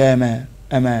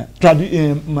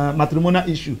matrimonial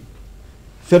issue.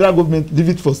 Federal government, leave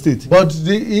it for state. But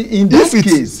in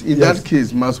that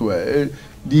case, Maswell,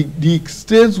 the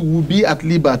states will be at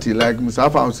liberty, like Mr.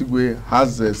 Alpha Osigwe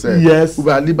has said. Yes. Will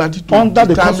be at liberty to under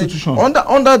the constitution.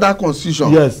 Under that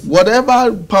constitution. Yes.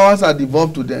 Whatever powers are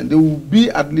devolved to them, they will be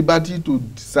at liberty to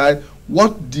decide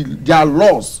what their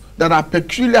laws that are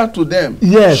peculiar to them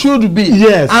should be.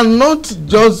 Yes. And not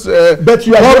just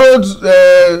borrowed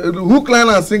hook, line,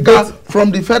 and sinker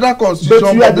from the federal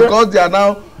constitution, but because they are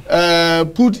now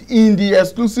put in the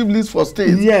exclusive list for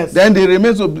states, then they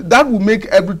remain. So that will make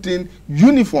everything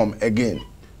uniform again.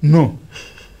 No,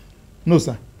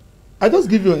 sir. I just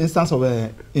give you an instance of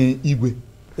Igwe,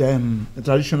 a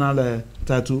traditional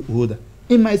title holder.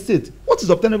 In my state, what is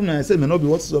obtainable in my state may not be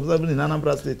what is obtainable in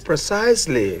Anambra State.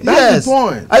 Precisely. That's the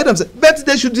point. But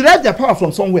they should derive their power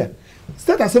from somewhere.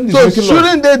 State assembly. So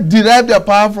shouldn't they derive their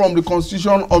power from the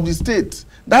constitution of the state?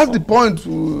 That's the point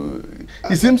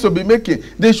he seems to be making.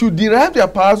 They should derive their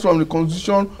powers from the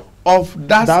constitution of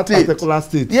that state. Particular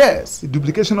state. Yes. The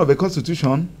duplication of a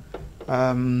constitution.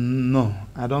 No,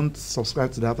 I don't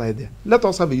subscribe to that idea. Let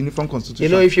us have a uniform constitution. You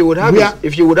know, if you would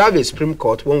have a Supreme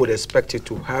Court, one would expect you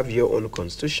to have your own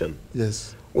constitution.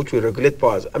 Yes. Which will regulate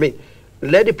powers. I mean,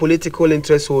 let the political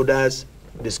interest holders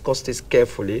discuss this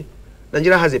carefully.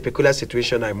 Nigeria has a peculiar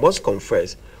situation, I must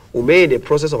confess. We may, in the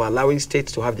process of allowing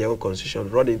states to have their own constitution,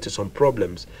 run into some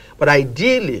problems. But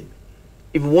ideally,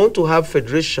 if we want to have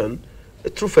federation,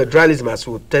 true federalism, as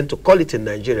we tend to call it in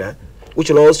Nigeria, which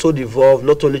will also devolve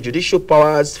not only judicial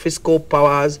powers, fiscal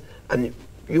powers, and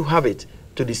you have it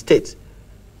to the states,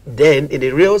 then in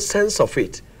the real sense of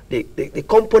it, the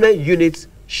component units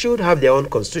should have their own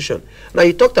constitution. Now,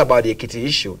 you talked about the Ekiti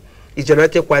issue. It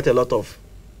generated quite a lot of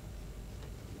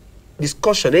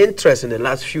discussion, interest in the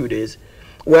last few days,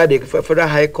 where the Federal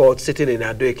High Court sitting in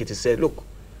Ado Ekiti said, look,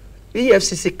 the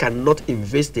EFCC cannot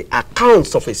invest the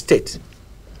accounts of a state.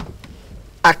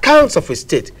 Accounts of a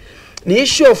state. The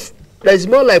issue of, that is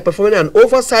more like performing an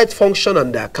oversight function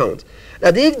on the account.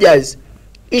 That if there is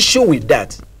issue with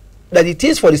that, that it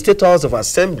is for the State House of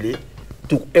Assembly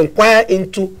to inquire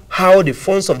into how the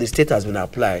funds of the state has been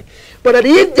applied. But that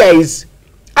if there is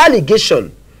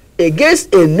allegation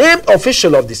against a named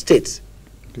official of the state,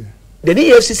 then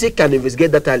the EFCC can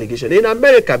investigate that allegation. In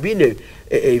America, being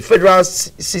a federal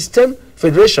system,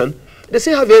 federation, they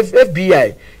say have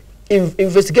FBI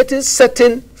investigating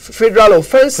certain federal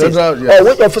offenses,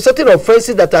 or for certain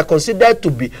offenses that are considered to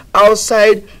be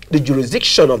outside the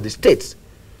jurisdiction of the states.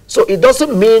 So it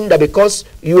doesn't mean that because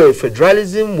you are a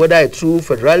federalism, whether a true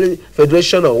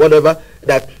federation or whatever,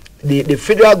 that the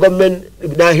federal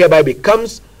government now hereby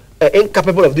becomes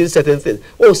incapable of doing certain things.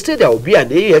 Oh, still there will be an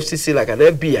EFCC like an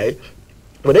FBI,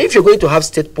 but if you're going to have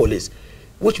state police,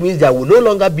 which means there will no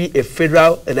longer be a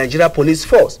federal Nigeria police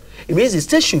force. It means the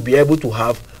state should be able to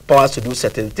have powers to do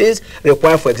certain things,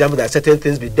 require, for example, that certain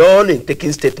things be done in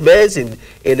taking statements, in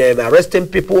arresting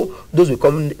people. Those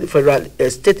become federal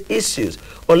state issues.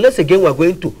 Unless, again, we're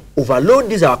going to overload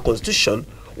this, our constitution,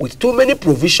 with too many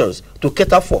provisions to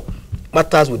cater for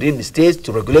matters within the state,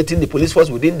 to regulating the police force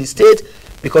within the state,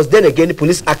 because then again the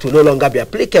Police Act will no longer be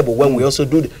applicable when we also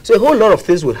do so a whole lot of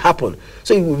things will happen.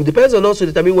 So it depends on us to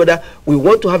determine whether we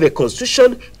want to have a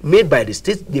constitution made by the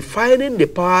states defining the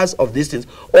powers of these things,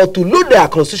 or to load their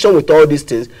constitution with all these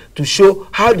things to show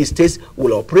how the states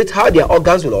will operate, how their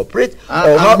organs will operate,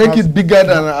 or how make it bigger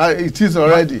than it is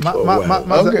already.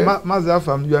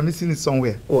 Mazafam, you are missing it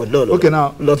somewhere. Oh, no. Okay,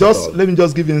 now just let me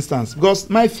just give you an instance, because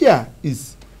my fear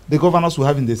is the governors we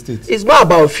have in the state. It's more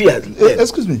about fear.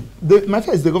 Excuse me. My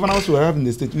fear is the governors we have in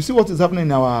the state. You see what is happening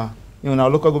in our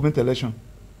local government election.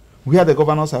 We have the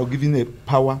governors are given a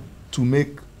power to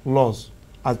make laws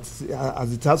as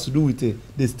it has to do with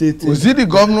the state. Is it the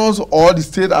governors or the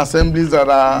state assemblies that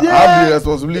have the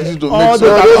responsibility to make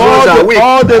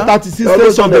all the 36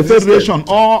 states of the federation,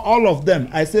 all of them,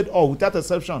 I said all without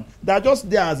exception, they are just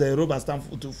there as a rubber stamp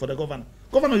for the governor.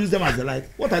 Governor use them as they like.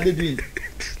 What are they doing?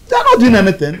 They are not doing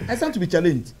anything. I stand to be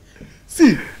challenged.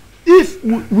 See, if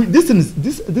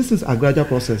this is a gradual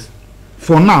process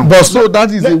for now. But so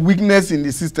that is a weakness in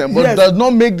the system, but does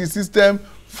not make the system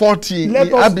faulty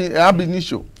ab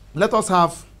initio. Let us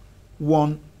have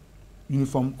one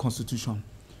uniform constitution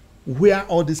where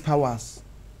all these powers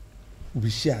will be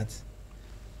shared.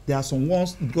 There are some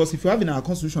ones, because if you have in our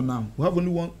constitution now, we have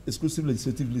only one exclusive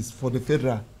legislative list for the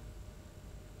federal.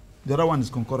 The other one is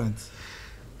concurrent.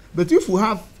 But if we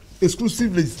have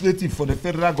exclusive legislative for the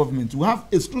federal government, we have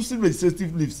exclusive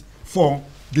legislative lists for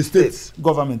the state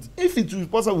government. If it is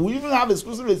possible, we even have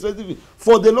exclusive legislative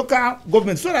for the local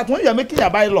government, so that when you are making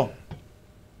your bylaw,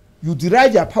 you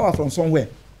derive your power from somewhere.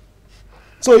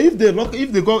 So if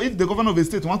the governor of a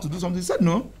state wants to do something, he said,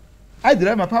 no, I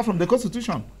derive my power from the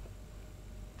constitution.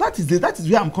 That is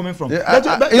where I'm coming from.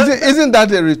 Isn't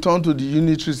that a return to the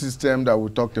unitary system that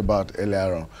we talked about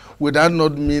earlier on? Would that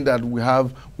not mean that we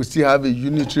still have a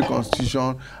unitary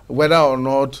constitution, whether or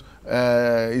not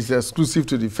it's exclusive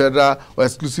to the federal or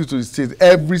exclusive to the state?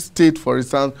 Every state, for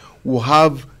instance, will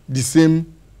have the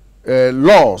same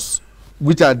laws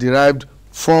which are derived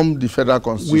from the federal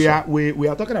constitution. We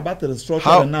are talking about the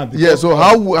restructuring now. Yeah, so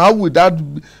how would that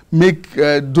make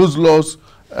those laws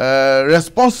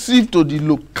responsive to the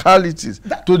localities,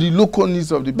 to the local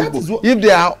needs of the people? If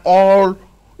they are all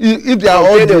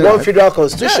one federal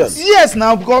constitution. Yes,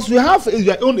 now because we have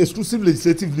your own exclusive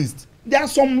legislative list. There are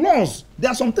some laws,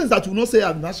 there are some things that we not say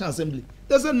at the National Assembly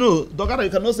They said, no, Dogara, you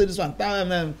cannot say this one.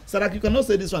 Sarak, you cannot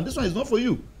say this one. This one is not for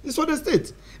you. It's for the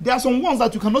state. There are some ones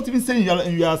that you cannot even say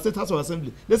in your state house of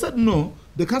assembly. They said, no,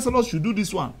 the councillors should do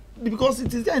this one because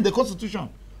it is there in the constitution.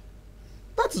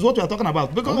 That is what we are talking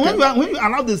about. Because when you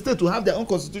allow the state to have their own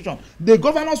constitution, the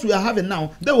governors we are having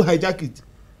now, they will hijack it.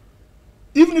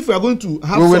 Even if we are going to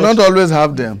have, we will not always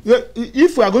have them.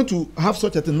 If we are going to have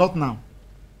such a thing, not now.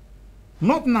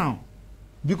 Not now.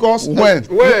 Because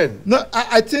when? No,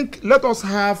 I think let us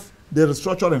have the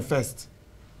restructuring first.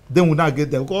 Then we'll not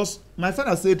get there. Because my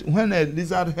father said, when a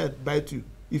lizard head bites you,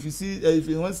 if you see,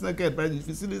 when snake head bites you, if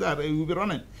you see lizard, you will be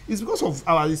running. It's because of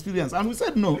our experience. And we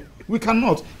said, no, we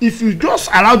cannot. If you just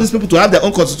allow these people to have their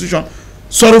own constitution,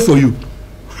 sorry for you.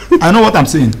 I know what I'm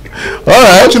saying. All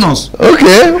right. Watching us.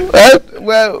 Okay.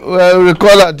 Well,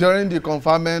 recall that during the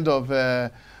conferment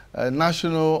of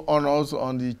national honors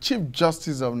on the Chief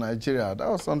Justice of Nigeria, that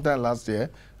was sometime last year,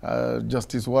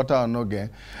 Justice Walter Onoge,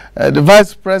 the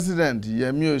Vice President,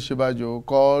 Yemi Osinbajo,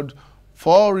 called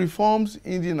for reforms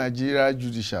in the Nigeria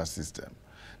judicial system.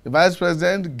 The Vice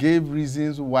President gave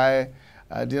reasons why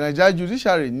the Nigeria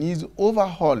judiciary needs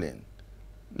overhauling.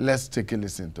 Let's take a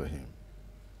listen to him.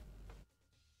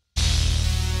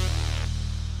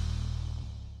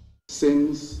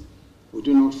 Since we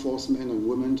do not force men and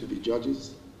women to be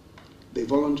judges, they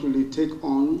voluntarily take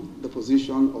on the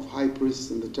position of high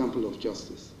priests in the temple of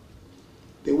justice.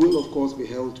 They will, of course, be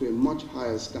held to a much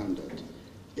higher standard,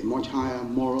 a much higher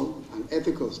moral and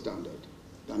ethical standard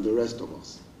than the rest of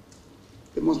us.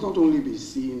 They must not only be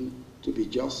seen to be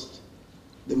just,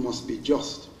 they must be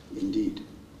just indeed.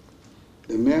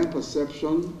 The mere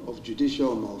perception of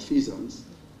judicial malfeasance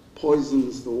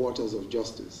poisons the waters of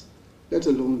justice, let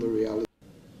alone the reality.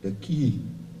 The key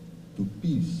to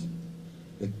peace,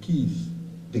 the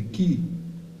key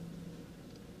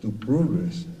to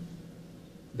progress,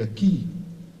 the key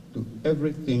to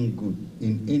everything good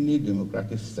in any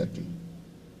democratic setting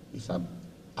is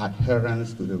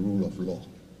adherence to the rule of law.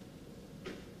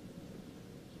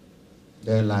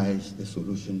 There lies the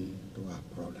solution to our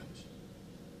problems.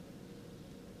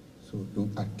 So to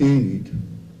attain it,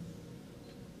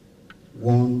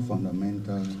 one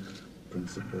fundamental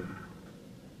principle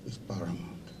is paramount,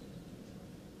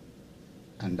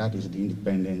 and that is the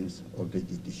independence of the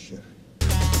judiciary.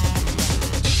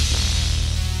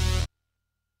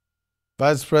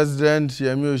 Vice President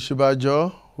Yemi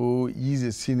Osinbajo, who is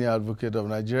a senior advocate of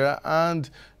Nigeria, and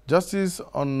Justice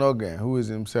Onoge, who is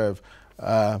himself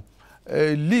a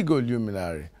legal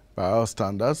luminary by our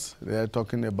standards. They are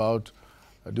talking about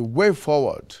the way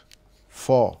forward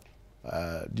for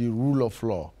the rule of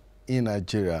law in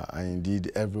Nigeria and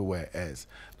indeed everywhere else.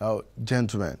 Now,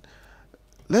 gentlemen,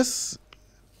 let's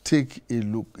take a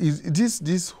look.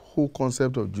 This whole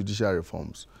concept of judicial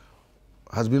reforms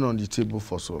has been on the table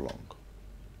for so long.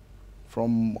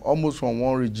 Almost from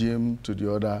one regime to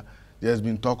the other, there's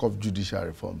been talk of judicial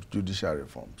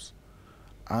reforms.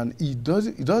 And it does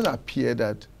appear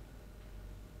that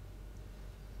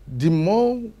the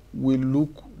more we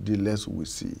look, the less we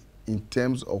see in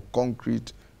terms of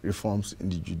concrete reforms in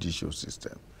the judicial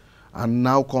system. And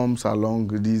now comes along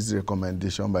this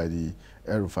recommendation by the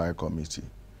El-Rufai Committee.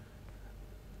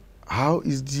 How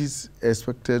is this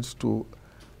expected to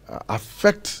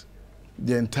affect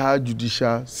the entire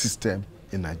judicial system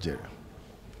in Nigeria?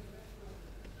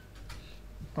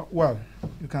 Well,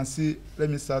 you can see, let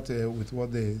me start with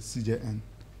what the CJN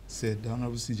said, the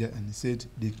Honorable CJN. He said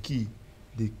the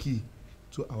key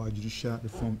to our judicial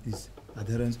reform is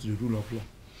adherence to the rule of law.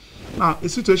 Now, a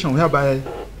situation whereby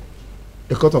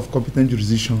a court of competent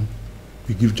jurisdiction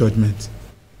will give judgment,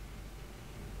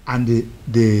 and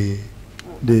the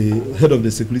head of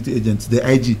the security agents, the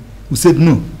IG, who said,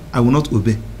 no, I will not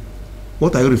obey.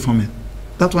 What are you reforming?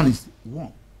 That one is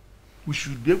one. We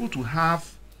should be able to have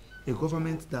a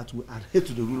government that will adhere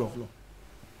to the rule of law.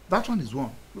 That one is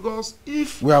one. Because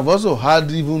if... We have also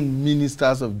had even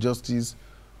ministers of justice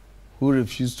who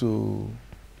refuse to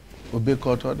obey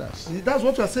court orders. That's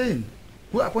what we are saying.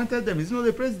 Who appointed them? It's not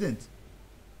the president.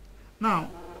 Now,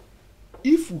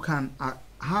 if we can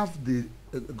have the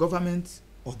government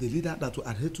or the leader that will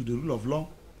adhere to the rule of law,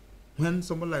 when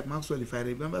somebody like Maxwell, if I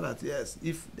remember that, yes,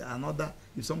 if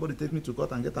somebody takes me to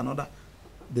court and get an order,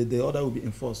 the order will be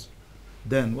enforced.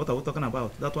 Then what are we talking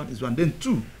about? That one is one. Then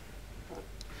two,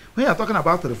 when you are talking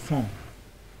about reform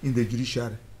in the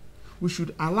judiciary, we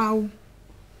should allow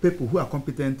people who are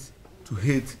competent to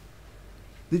hate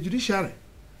the judiciary.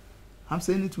 I'm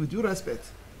saying it with due respect.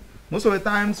 Most of the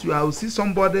times you will see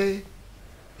somebody,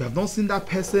 you have not seen that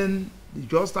person,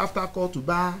 just after call to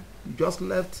bar, you just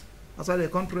left outside the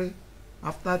country.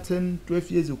 After 10,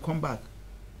 12 years, you come back.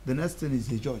 The next thing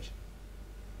is a judge.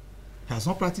 he has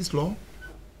not practiced law.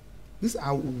 These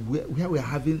are where we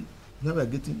are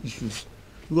getting issues.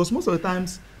 Because most of the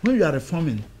times, when you are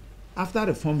reforming, after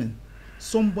reforming,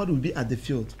 somebody will be at the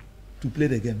field to play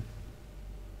the game.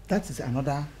 That is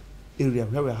another area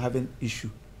where we are having issue.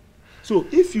 So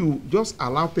if you just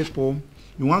allow people,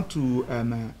 you want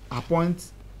to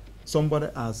appoint somebody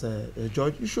as a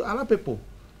judge, you should allow people.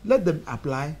 Let them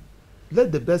apply.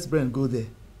 Let the best brain go there.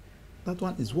 That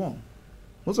one is one.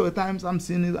 Most of the times, I'm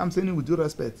saying it with due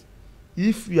respect.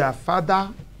 If your father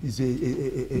is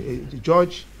a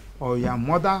judge or your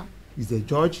mother is a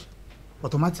judge,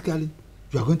 automatically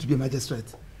you are going to be a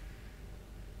magistrate.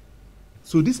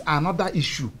 So this is another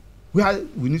issue where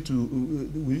we need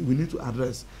to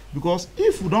address, because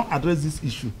if we don't address this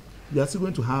issue, we are still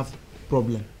going to have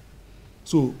problem.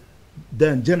 So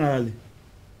then generally,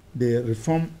 the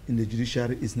reform in the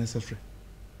judiciary is necessary.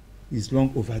 It's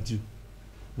long overdue.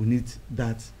 We need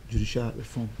that judicial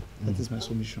reform. That is my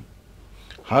submission.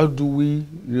 How do we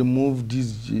remove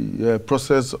this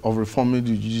process of reforming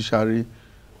the judiciary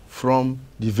from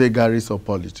the vagaries of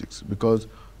politics? Because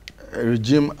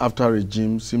regime after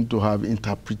regime seem to have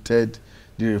interpreted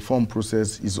the reform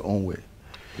process its own way.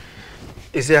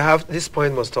 This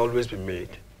point must always be made.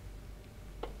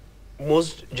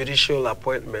 Most judicial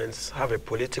appointments have a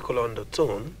political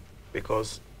undertone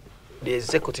because the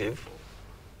executive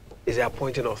is the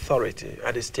appointing authority.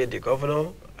 At the state, the governor;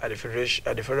 at the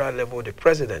federal level, the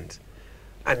president.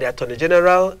 And the attorney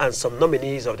general and some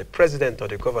nominees of the president or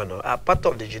the governor are part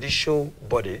of the judicial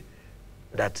body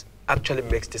that actually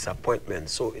makes this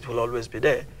appointment. So it will always be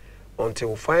there until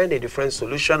we find a different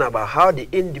solution about how the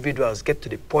individuals get to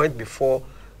the point before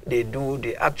they do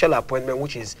the actual appointment,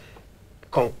 which is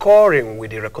concurring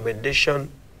with the recommendation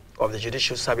of the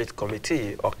Judicial Service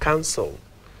Committee or Council.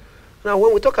 Now,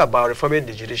 when we talk about reforming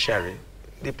the judiciary,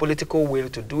 the political will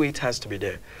to do it has to be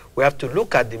there. We have to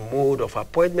look at the mode of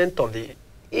appointment of the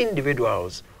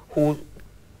individuals who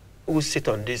sit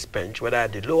on this bench, whether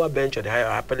at the lower bench or the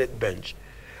higher appellate bench.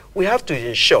 We have to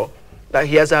ensure that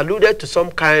he has alluded to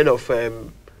some kind of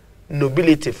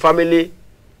nobility, family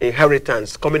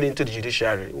inheritance coming into the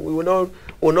judiciary. We will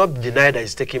not deny that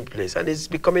it's taking place, and it's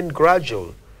becoming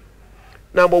gradual.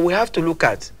 Now, but we have to look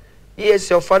at, yes,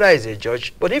 your father is a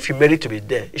judge, but if you merit to be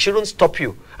there, it shouldn't stop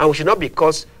you. And we should not,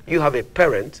 because you have a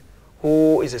parent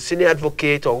who is a senior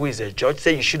advocate or who is a judge,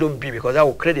 say you shouldn't be, because that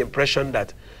will create the impression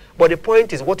that. But the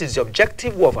point is, what is the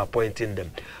objective of appointing them?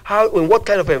 In what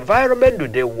kind of environment do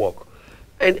they work?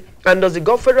 And does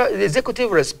the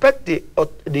executive respect the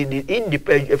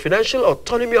financial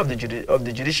autonomy of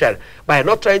the judiciary by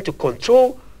not trying to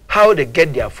control how they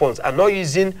get their funds and not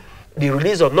using the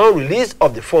release or non-release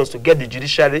of the funds to get the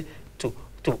judiciary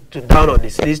to down on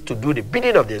its knees to do the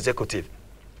bidding of the executive?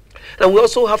 And we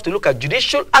also have to look at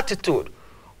judicial attitude.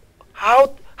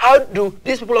 How do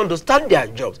these people understand their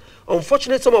jobs?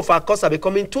 Unfortunately, some of our courts are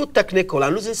becoming too technical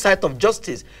and losing sight of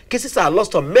justice. Cases are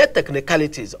lost on mere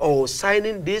technicalities, or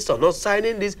signing this or not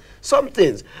signing this, some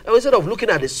things. And instead of looking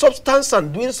at the substance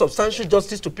and doing substantial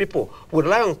justice to people, we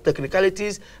rely on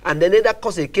technicalities and then either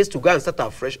cause a case to go and start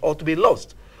afresh or to be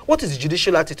lost. What is the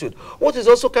judicial attitude? What is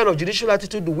also kind of judicial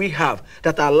attitude do we have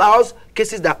that allows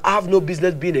cases that have no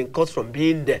business being in court from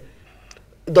being there?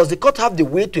 Does the court have the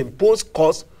way to impose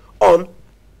costs on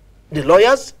the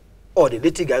lawyers or the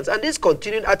litigants? And this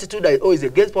continuing attitude that is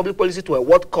against public policy to a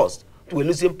what cost to a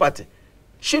losing party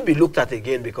should be looked at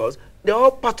again, because they're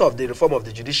all part of the reform of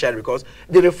the judiciary, because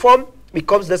the reform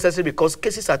becomes necessary because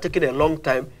cases are taking a long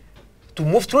time to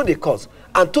move through the courts,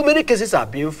 and too many cases are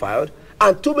being filed,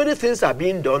 and too many things are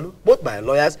being done both by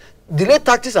lawyers. Delayed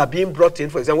tactics are being brought in.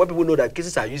 For example, when people know that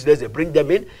cases are useless, they bring them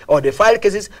in, or they file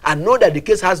cases and know that the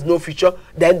case has no future,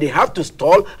 then they have to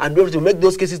stall and be able to make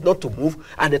those cases not to move,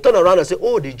 and they turn around and say,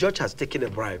 oh, the judge has taken a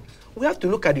bribe. We have to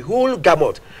look at the whole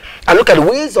gamut and look at the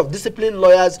ways of disciplining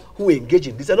lawyers who engage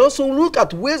in this, and also look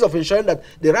at ways of ensuring that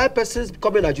the right persons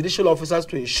becoming as judicial officers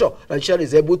to ensure that the judiciary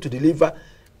is able to deliver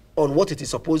on what it is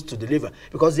supposed to deliver.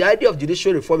 Because the idea of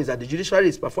judicial reform is that the judiciary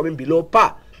is performing below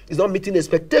par. It's not meeting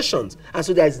expectations. And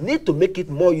so there is need to make it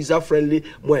more user-friendly,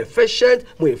 more efficient,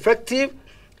 more effective,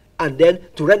 and then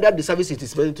to render the service it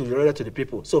is meant to render to the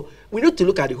people. So we need to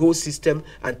look at the whole system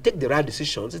and take the right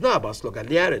decisions. It's not about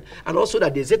sloganeering. And also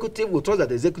that the executive will trust that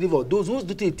the executive or those whose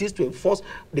duty it is to enforce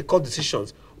the court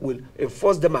decisions will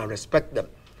enforce them and respect them,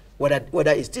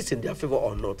 whether it is in their favor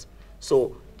or not.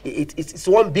 So it's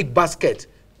one big basket,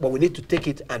 but we need to take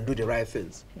it and do the right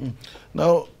things.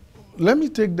 Now, let me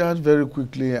take that very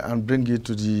quickly and bring it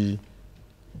to the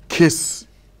case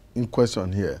in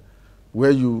question here,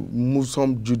 where you move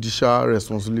some judicial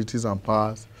responsibilities and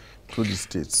powers to the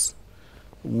states.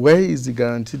 where is the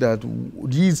guarantee that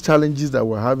these challenges that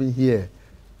we're having here,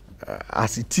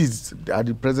 as it is at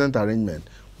the present arrangement,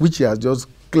 which he has just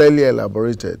clearly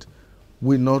elaborated,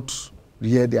 will not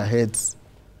rear their heads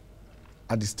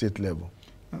at the state level?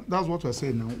 That's what we're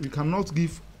saying now. We cannot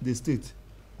give the state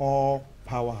all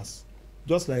powers.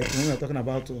 Just like when we're talking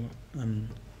about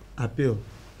appeal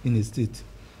in a state,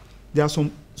 there are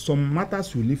some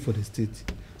matters you leave for the state.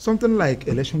 Something like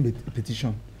election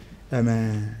petition,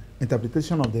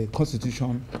 interpretation of the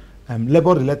constitution,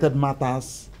 labor-related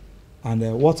matters,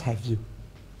 and what have you,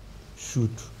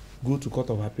 should go to Court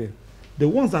of Appeal. The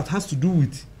ones that has to do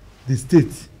with the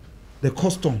state, the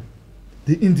custom,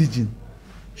 the indigene,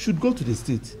 should go to the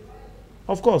state.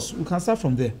 Of course, we can start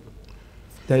from there.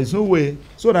 There is no way,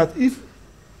 so that if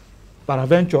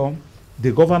peradventure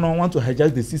the governor want to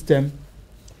hijack the system,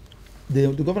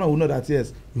 the governor will know that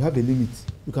yes, you have a limit.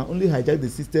 You can only hijack the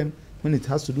system when it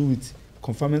has to do with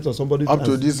confinement of somebody up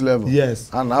to this level. Yes.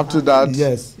 And after that,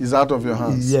 yes, is out of your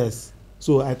hands. Yes.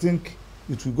 So I think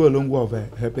it will go a long way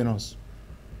of helping us.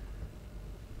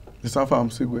 Mr.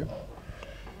 Sigwe?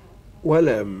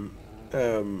 Well,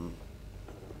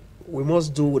 we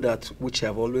must do that which I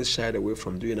have always shied away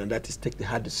from doing, and that is take the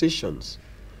hard decisions.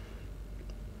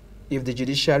 If the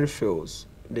judiciary fails,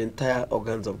 the entire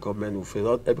organs of government will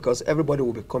fail, because everybody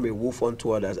will become a wolf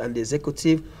unto others, and the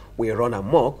executive will run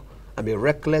amok and be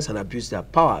reckless and abuse their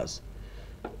powers.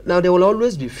 Now, there will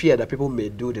always be fear that people may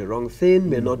do the wrong thing,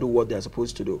 may not do what they are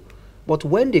supposed to do. But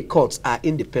when the courts are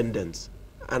independent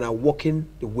and are working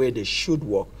the way they should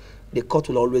work, the court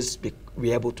will always be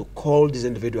able to call these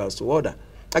individuals to order.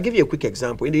 I'll give you a quick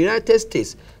example. In the United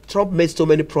States, Trump made so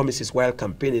many promises while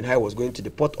campaigning how he was going to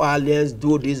deport aliens,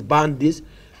 do this, ban this.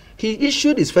 He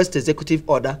issued his first executive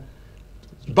order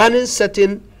banning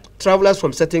certain travelers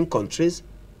from certain countries,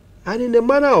 and in a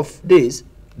matter of days,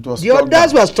 the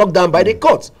orders were struck down by the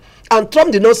courts. And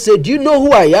Trump did not say, do you know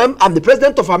who I am? I'm the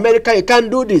president of America, you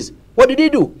can't do this. What did he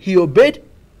do? He obeyed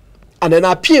and then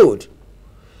appealed.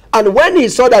 And when he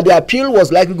saw that the appeal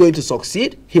was likely going to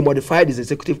succeed, he modified his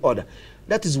executive order.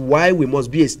 That is why we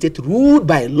must be a state ruled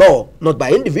by law, not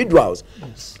by individuals.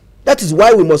 Yes. That is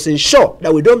why we must ensure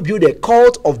that we don't build a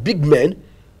cult of big men,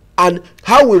 and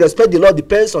how we respect the law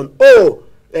depends on,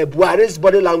 Buhari's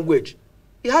body language.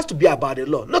 It has to be about the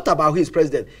law, not about who is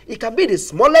president. It can be the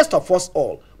smallest of us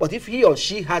all, but if he or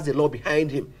she has the law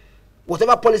behind him,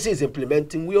 whatever policy is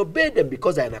implementing, we obey them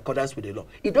because they are in accordance with the law.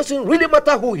 It doesn't really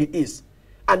matter who he is.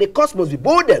 And the court must be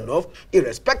bold enough,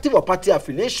 irrespective of party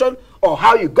affiliation or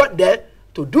how you got there,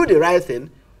 to do the right thing,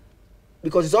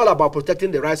 because it's all about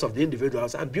protecting the rights of the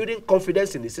individuals and building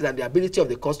confidence in the state and the ability of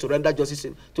the courts to render justice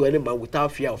to any man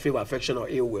without fear of favor, affection, or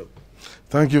ill will.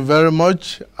 Thank you very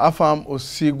much. Afam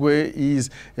Osigwe is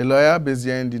a lawyer based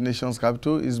here in the nation's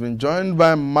capital. He's been joined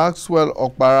by Maxwell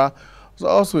Okpara, who's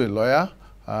also a lawyer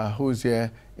who is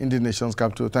here in the nation's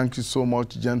capital. Thank you so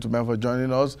much, gentlemen, for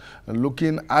joining us and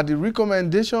looking at the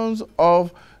recommendations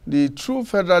of the True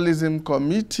Federalism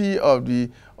Committee of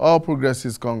the All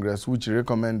Progressives Congress, which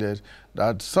recommended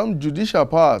that some judicial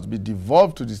powers be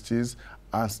devolved to the states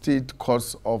and state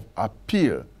courts of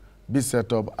appeal be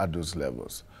set up at those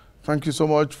levels. Thank you so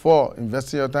much for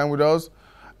investing your time with us,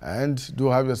 and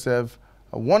do have yourself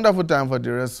a wonderful time for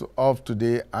the rest of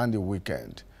today and the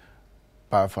weekend.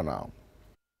 Bye for now.